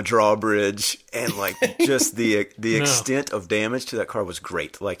on a drawbridge, and like just the extent of damage to that car was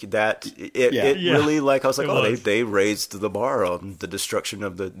great. Like that, it really, like, I was like, they raised the bar on the destruction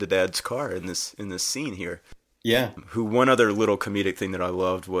of the dad's car in this scene here. Yeah. One other little comedic thing that I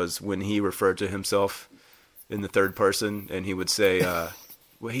loved was when he referred to himself in the third person, and he would say,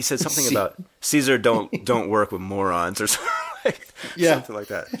 well, he said something about Caesar don't work with morons or something like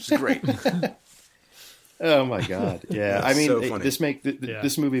that. Which is great. Oh my God! Yeah, I mean, so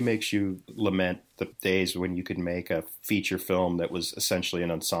this movie makes you lament the days when you could make a feature film that was essentially an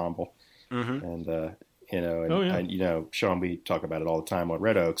ensemble, and you know, Sean, we talk about it all the time on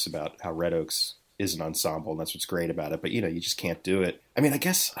Red Oaks about how Red Oaks is an ensemble, and that's what's great about it. But you know, you just can't do it. I mean,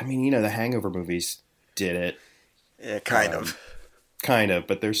 you know, the Hangover movies did it, kind of,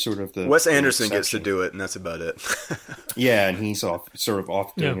 but there's sort of the Wes Anderson gets to do it, and that's about it. Yeah, and he's off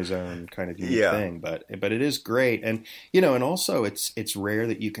doing his own kind of unique thing, but it is great, and you know, and also it's rare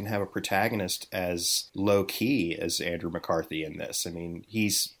that you can have a protagonist as low key as Andrew McCarthy in this. I mean,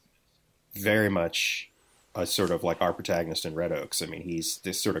 he's very much a sort of like our protagonist in Red Oaks. I mean, he's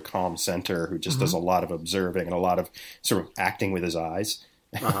this sort of calm center who just does a lot of observing and a lot of sort of acting with his eyes.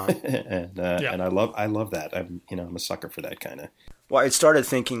 And I love that. I'm a sucker for that kind of. Well, I started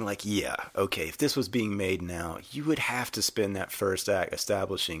thinking, like, okay, if this was being made now, you would have to spend that first act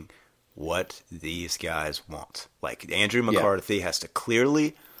establishing what these guys want. Like, Andrew McCarthy has to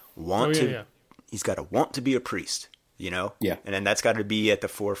clearly want he's got to want to be a priest, you know? Yeah. And then that's got to be at the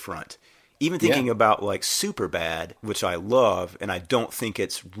forefront. Even thinking about, like, Superbad, which I love, and I don't think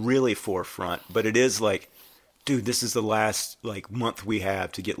it's really forefront, but it is like, dude, this is the last, like, month we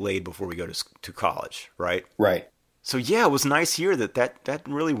have to get laid before we go to college, right? Right. So, yeah, it was nice here that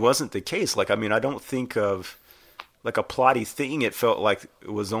really wasn't the case. Like, I mean, I don't think of, like, a plotty thing. It felt like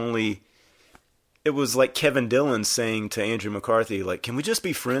it was only it was like Kevin Dillon saying to Andrew McCarthy, like, can we just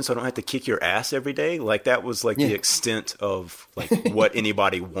be friends so I don't have to kick your ass every day? Like, that was like the extent of like what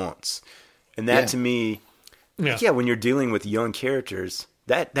anybody wants. And that to me, when you're dealing with young characters,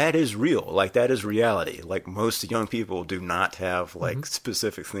 that is real. Like, that is reality. Like, most young people do not have like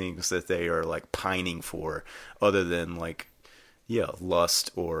specific things that they are like pining for other than like,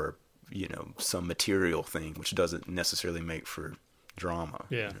 lust or, some material thing, which doesn't necessarily make for drama.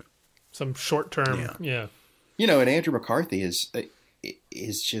 Yeah. Some short term. Yeah. And Andrew McCarthy is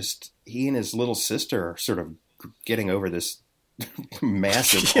just, he and his little sister are sort of getting over this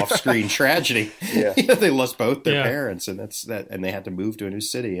massive off-screen tragedy. Yeah. They lost both their parents, and and they had to move to a new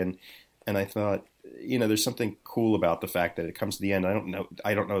city. And I thought, there's something cool about the fact that it comes to the end.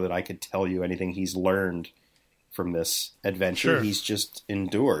 I don't know that I could tell you anything he's learned from this adventure. Sure. He's just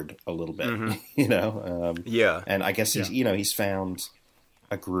endured a little bit, and I guess he's found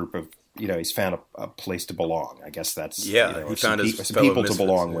a group of, he's found a place to belong. I guess that's, he found some people to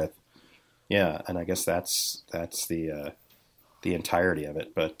belong with. Yeah. And I guess that's the entirety of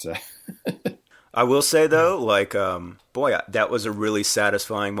it. But I will say though, like, that was a really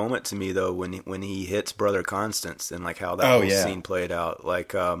satisfying moment to me though, when he hits Brother Constance and like how that whole scene played out.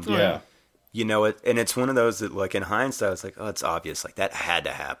 Like, and it's one of those that like in hindsight, it's like, oh, it's obvious. Like that had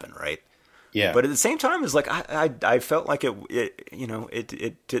to happen. Right. Yeah. But at the same time, it's like, I felt like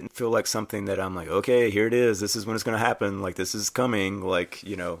it didn't feel like something that I'm like, okay, here it is. This is when it's going to happen. Like, this is coming. Like,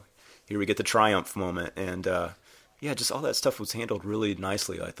 here we get the triumph moment. And, just all that stuff was handled really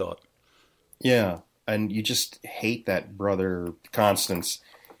nicely, I thought. Yeah. And you just hate that Brother Constance,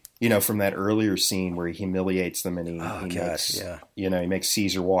 from that earlier scene where he humiliates them and he makes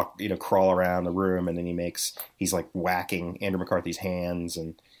Caesar walk, crawl around the room, and then he's like whacking Andrew McCarthy's hands,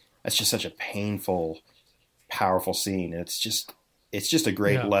 and that's just such a painful, powerful scene. And it's just a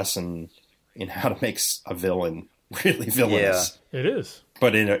great lesson in how to make a villain really villainous. Yeah, it is.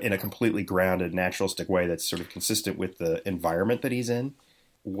 But in a completely grounded, naturalistic way that's sort of consistent with the environment that he's in.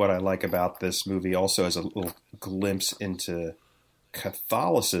 What I like about this movie also is a little glimpse into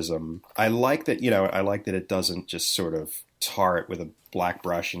Catholicism. I like that it doesn't just sort of tar it with a black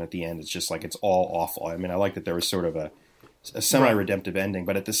brush, and at the end it's just like it's all awful. I mean, I like that there was sort of a semi-redemptive ending,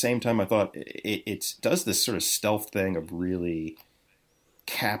 but at the same time I thought it does this sort of stealth thing of really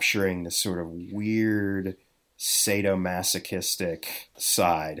capturing this sort of weird sadomasochistic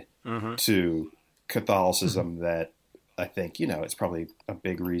side to Catholicism that I think, it's probably a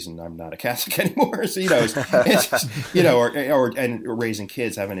big reason I'm not a Catholic anymore. So, or raising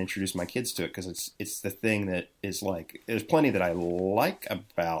kids, I haven't introduced my kids to it because it's the thing that is like, there's plenty that I like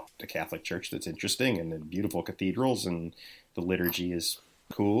about the Catholic Church that's interesting, and the beautiful cathedrals, and the liturgy is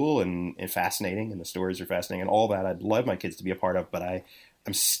cool and fascinating, and the stories are fascinating, and all that I'd love my kids to be a part of, but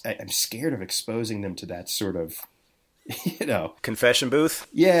I'm scared of exposing them to that sort of, confession booth.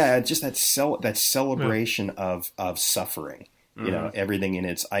 Yeah, just that celebration of suffering. Everything in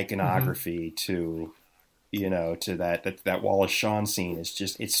its iconography to that Wallace Shawn scene is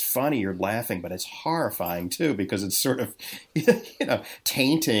just, it's funny, you're laughing, but it's horrifying too, because it's sort of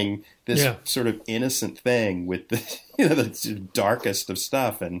tainting this sort of innocent thing with the the darkest of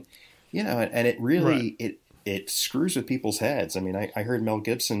stuff, and and it really it screws with people's heads. I mean, I heard Mel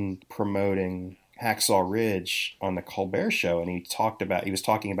Gibson promoting Hacksaw Ridge on the Colbert Show, and he was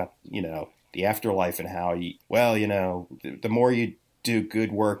talking about the afterlife and how the more you do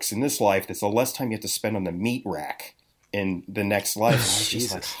good works in this life, that's the less time you have to spend on the meat rack in the next life. And I was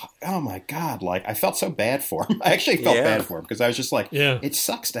just like, oh my God, like I felt so bad for him. I actually felt bad for him, because I was just like, it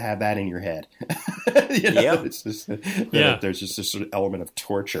sucks to have that in your head. It's just there's just this sort of element of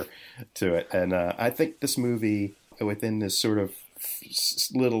torture to it, and I think this movie, within this sort of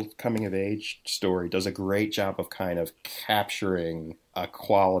little coming of age story, does a great job of kind of capturing a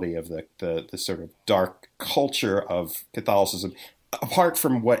quality of the sort of dark culture of Catholicism, apart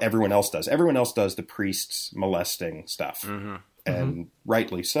from what everyone else does. Everyone else does the priests molesting stuff. And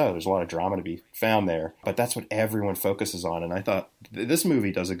rightly so. There's a lot of drama to be found there, but that's what everyone focuses on. And I thought this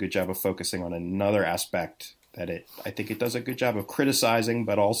movie does a good job of focusing on another aspect that I think it does a good job of criticizing,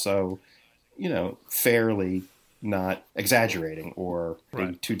 but also, fairly not exaggerating or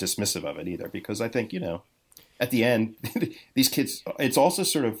being too dismissive of it either. Because I think, at the end, these kids, it's also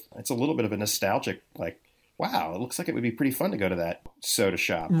it's a little bit of a nostalgic, like, wow, it looks like it would be pretty fun to go to that soda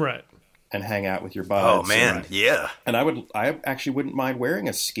shop. Right. And hang out with your buds. Oh man, And I actually wouldn't mind wearing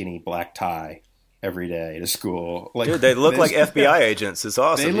a skinny black tie every day to school. Like, dude, they look like FBI agents. It's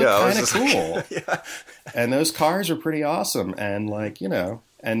awesome. They look kind of cool. And those cars are pretty awesome. And like,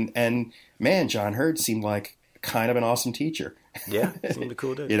 and man, John Hurt seemed like kind of an awesome teacher. Yeah, seemed a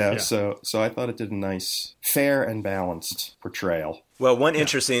cool dude. You know, Yeah. so I thought it did a nice, fair and balanced portrayal. Well, one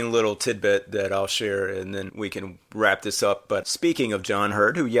interesting little tidbit that I'll share, and then we can wrap this up. But speaking of John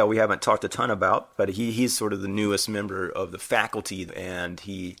Hurt, who, we haven't talked a ton about, but he's sort of the newest member of the faculty, and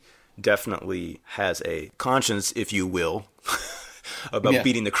he definitely has a conscience, if you will, about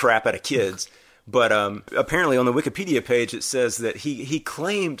beating the crap out of kids. But apparently on the Wikipedia page, it says that he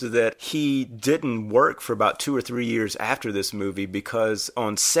claimed that he didn't work for about 2 or 3 years after this movie because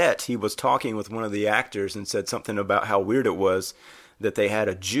on set he was talking with one of the actors and said something about how weird it was that they had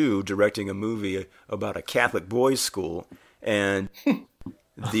a Jew directing a movie about a Catholic boys' school, and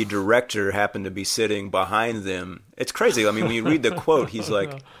the director happened to be sitting behind them. It's crazy. I mean, when you read the quote, he's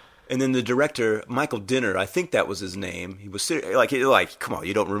like... And then the director, Michael Dinner, I think that was his name. He was like, come on,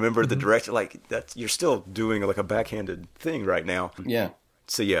 you don't remember the director? Like, you're still doing like a backhanded thing right now. Yeah.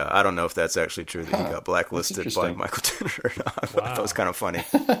 So yeah, I don't know if that's actually true that he got blacklisted by Michael Dinner or not. I thought that was kind of funny.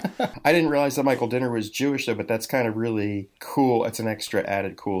 I didn't realize that Michael Dinner was Jewish, though, but that's kind of really cool. It's an extra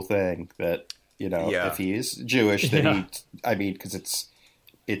added cool thing that, if he is Jewish, then because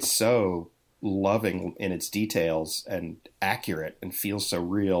it's so loving in its details and accurate and feels so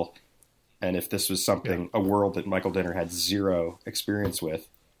real. And if this was something, a world that Michael Dinner had zero experience with,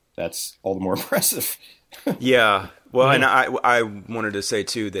 that's all the more impressive. Yeah. Well, and I wanted to say,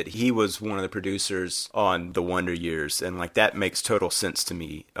 too, that he was one of the producers on The Wonder Years. And, like, that makes total sense to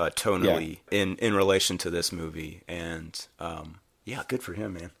me tonally in relation to this movie. And, good for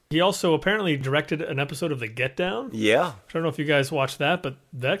him, man. He also apparently directed an episode of The Get Down. Yeah. I don't know if you guys watched that, but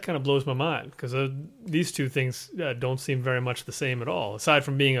that kind of blows my mind because these two things don't seem very much the same at all, aside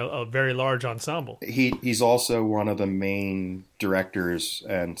from being a very large ensemble. He's also one of the main directors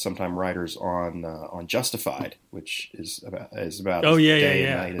and sometimes writers on Justified, which is about as day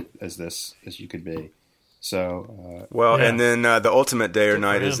and night as you could be. So and then the ultimate day or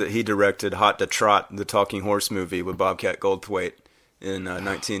night is that he directed Hot to Trot, the talking horse movie with Bobcat Goldthwait in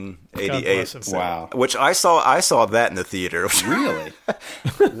 1988. Wow! Which I saw that in the theater. Really?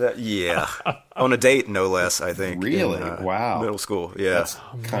 On a date, no less. I think. Really? Wow! Middle school. Yeah. That's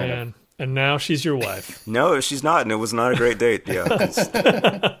kind of. And now she's your wife. No, she's not, and it was not a great date. Yeah.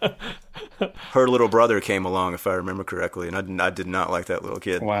 Her little brother came along, if I remember correctly, and I did not like that little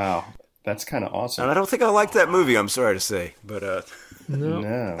kid. Wow. That's kind of awesome. And I don't think I liked that movie, I'm sorry to say. But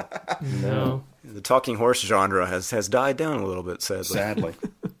No. The talking horse genre has died down a little bit, sadly.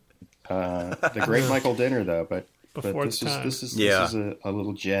 The great Michael Dinner, though, but this is a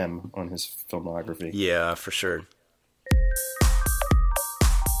little gem on his filmography. Yeah, for sure.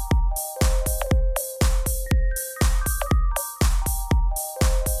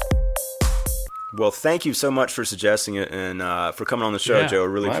 Well, thank you so much for suggesting it and for coming on the show, Joe. I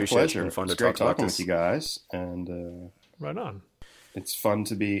really appreciate it. It's been fun to talk about this. With you guys, and right on. It's fun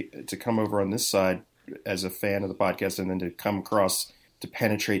to come over on this side as a fan of the podcast, and then to come across to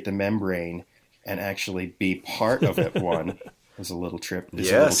penetrate the membrane and actually be part of it. One is a little trip. It's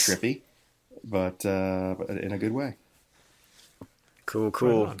a little trippy, but in a good way.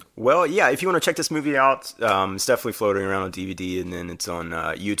 Cool. Right, well, yeah, if you want to check this movie out, it's definitely floating around on DVD, and then it's on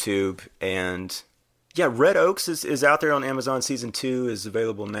YouTube. And yeah, Red Oaks is out there on Amazon. Season 2 is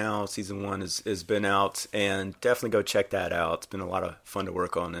available now. Season 1 has been out, and definitely go check that out. It's been a lot of fun to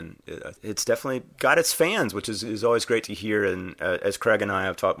work on, and it's definitely got its fans, which is always great to hear. And as Craig and I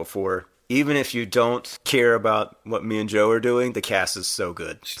have talked before, even if you don't care about what me and Joe are doing, the cast is so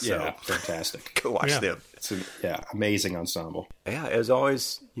good. Yeah, fantastic. Go watch them. It's amazing ensemble. Yeah, as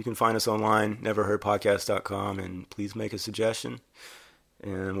always, you can find us online, neverheardpodcast.com, and please make a suggestion.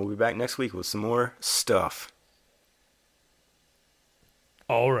 And we'll be back next week with some more stuff.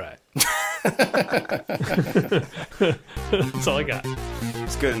 All right. That's all I got.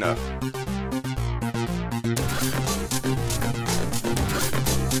 It's good enough.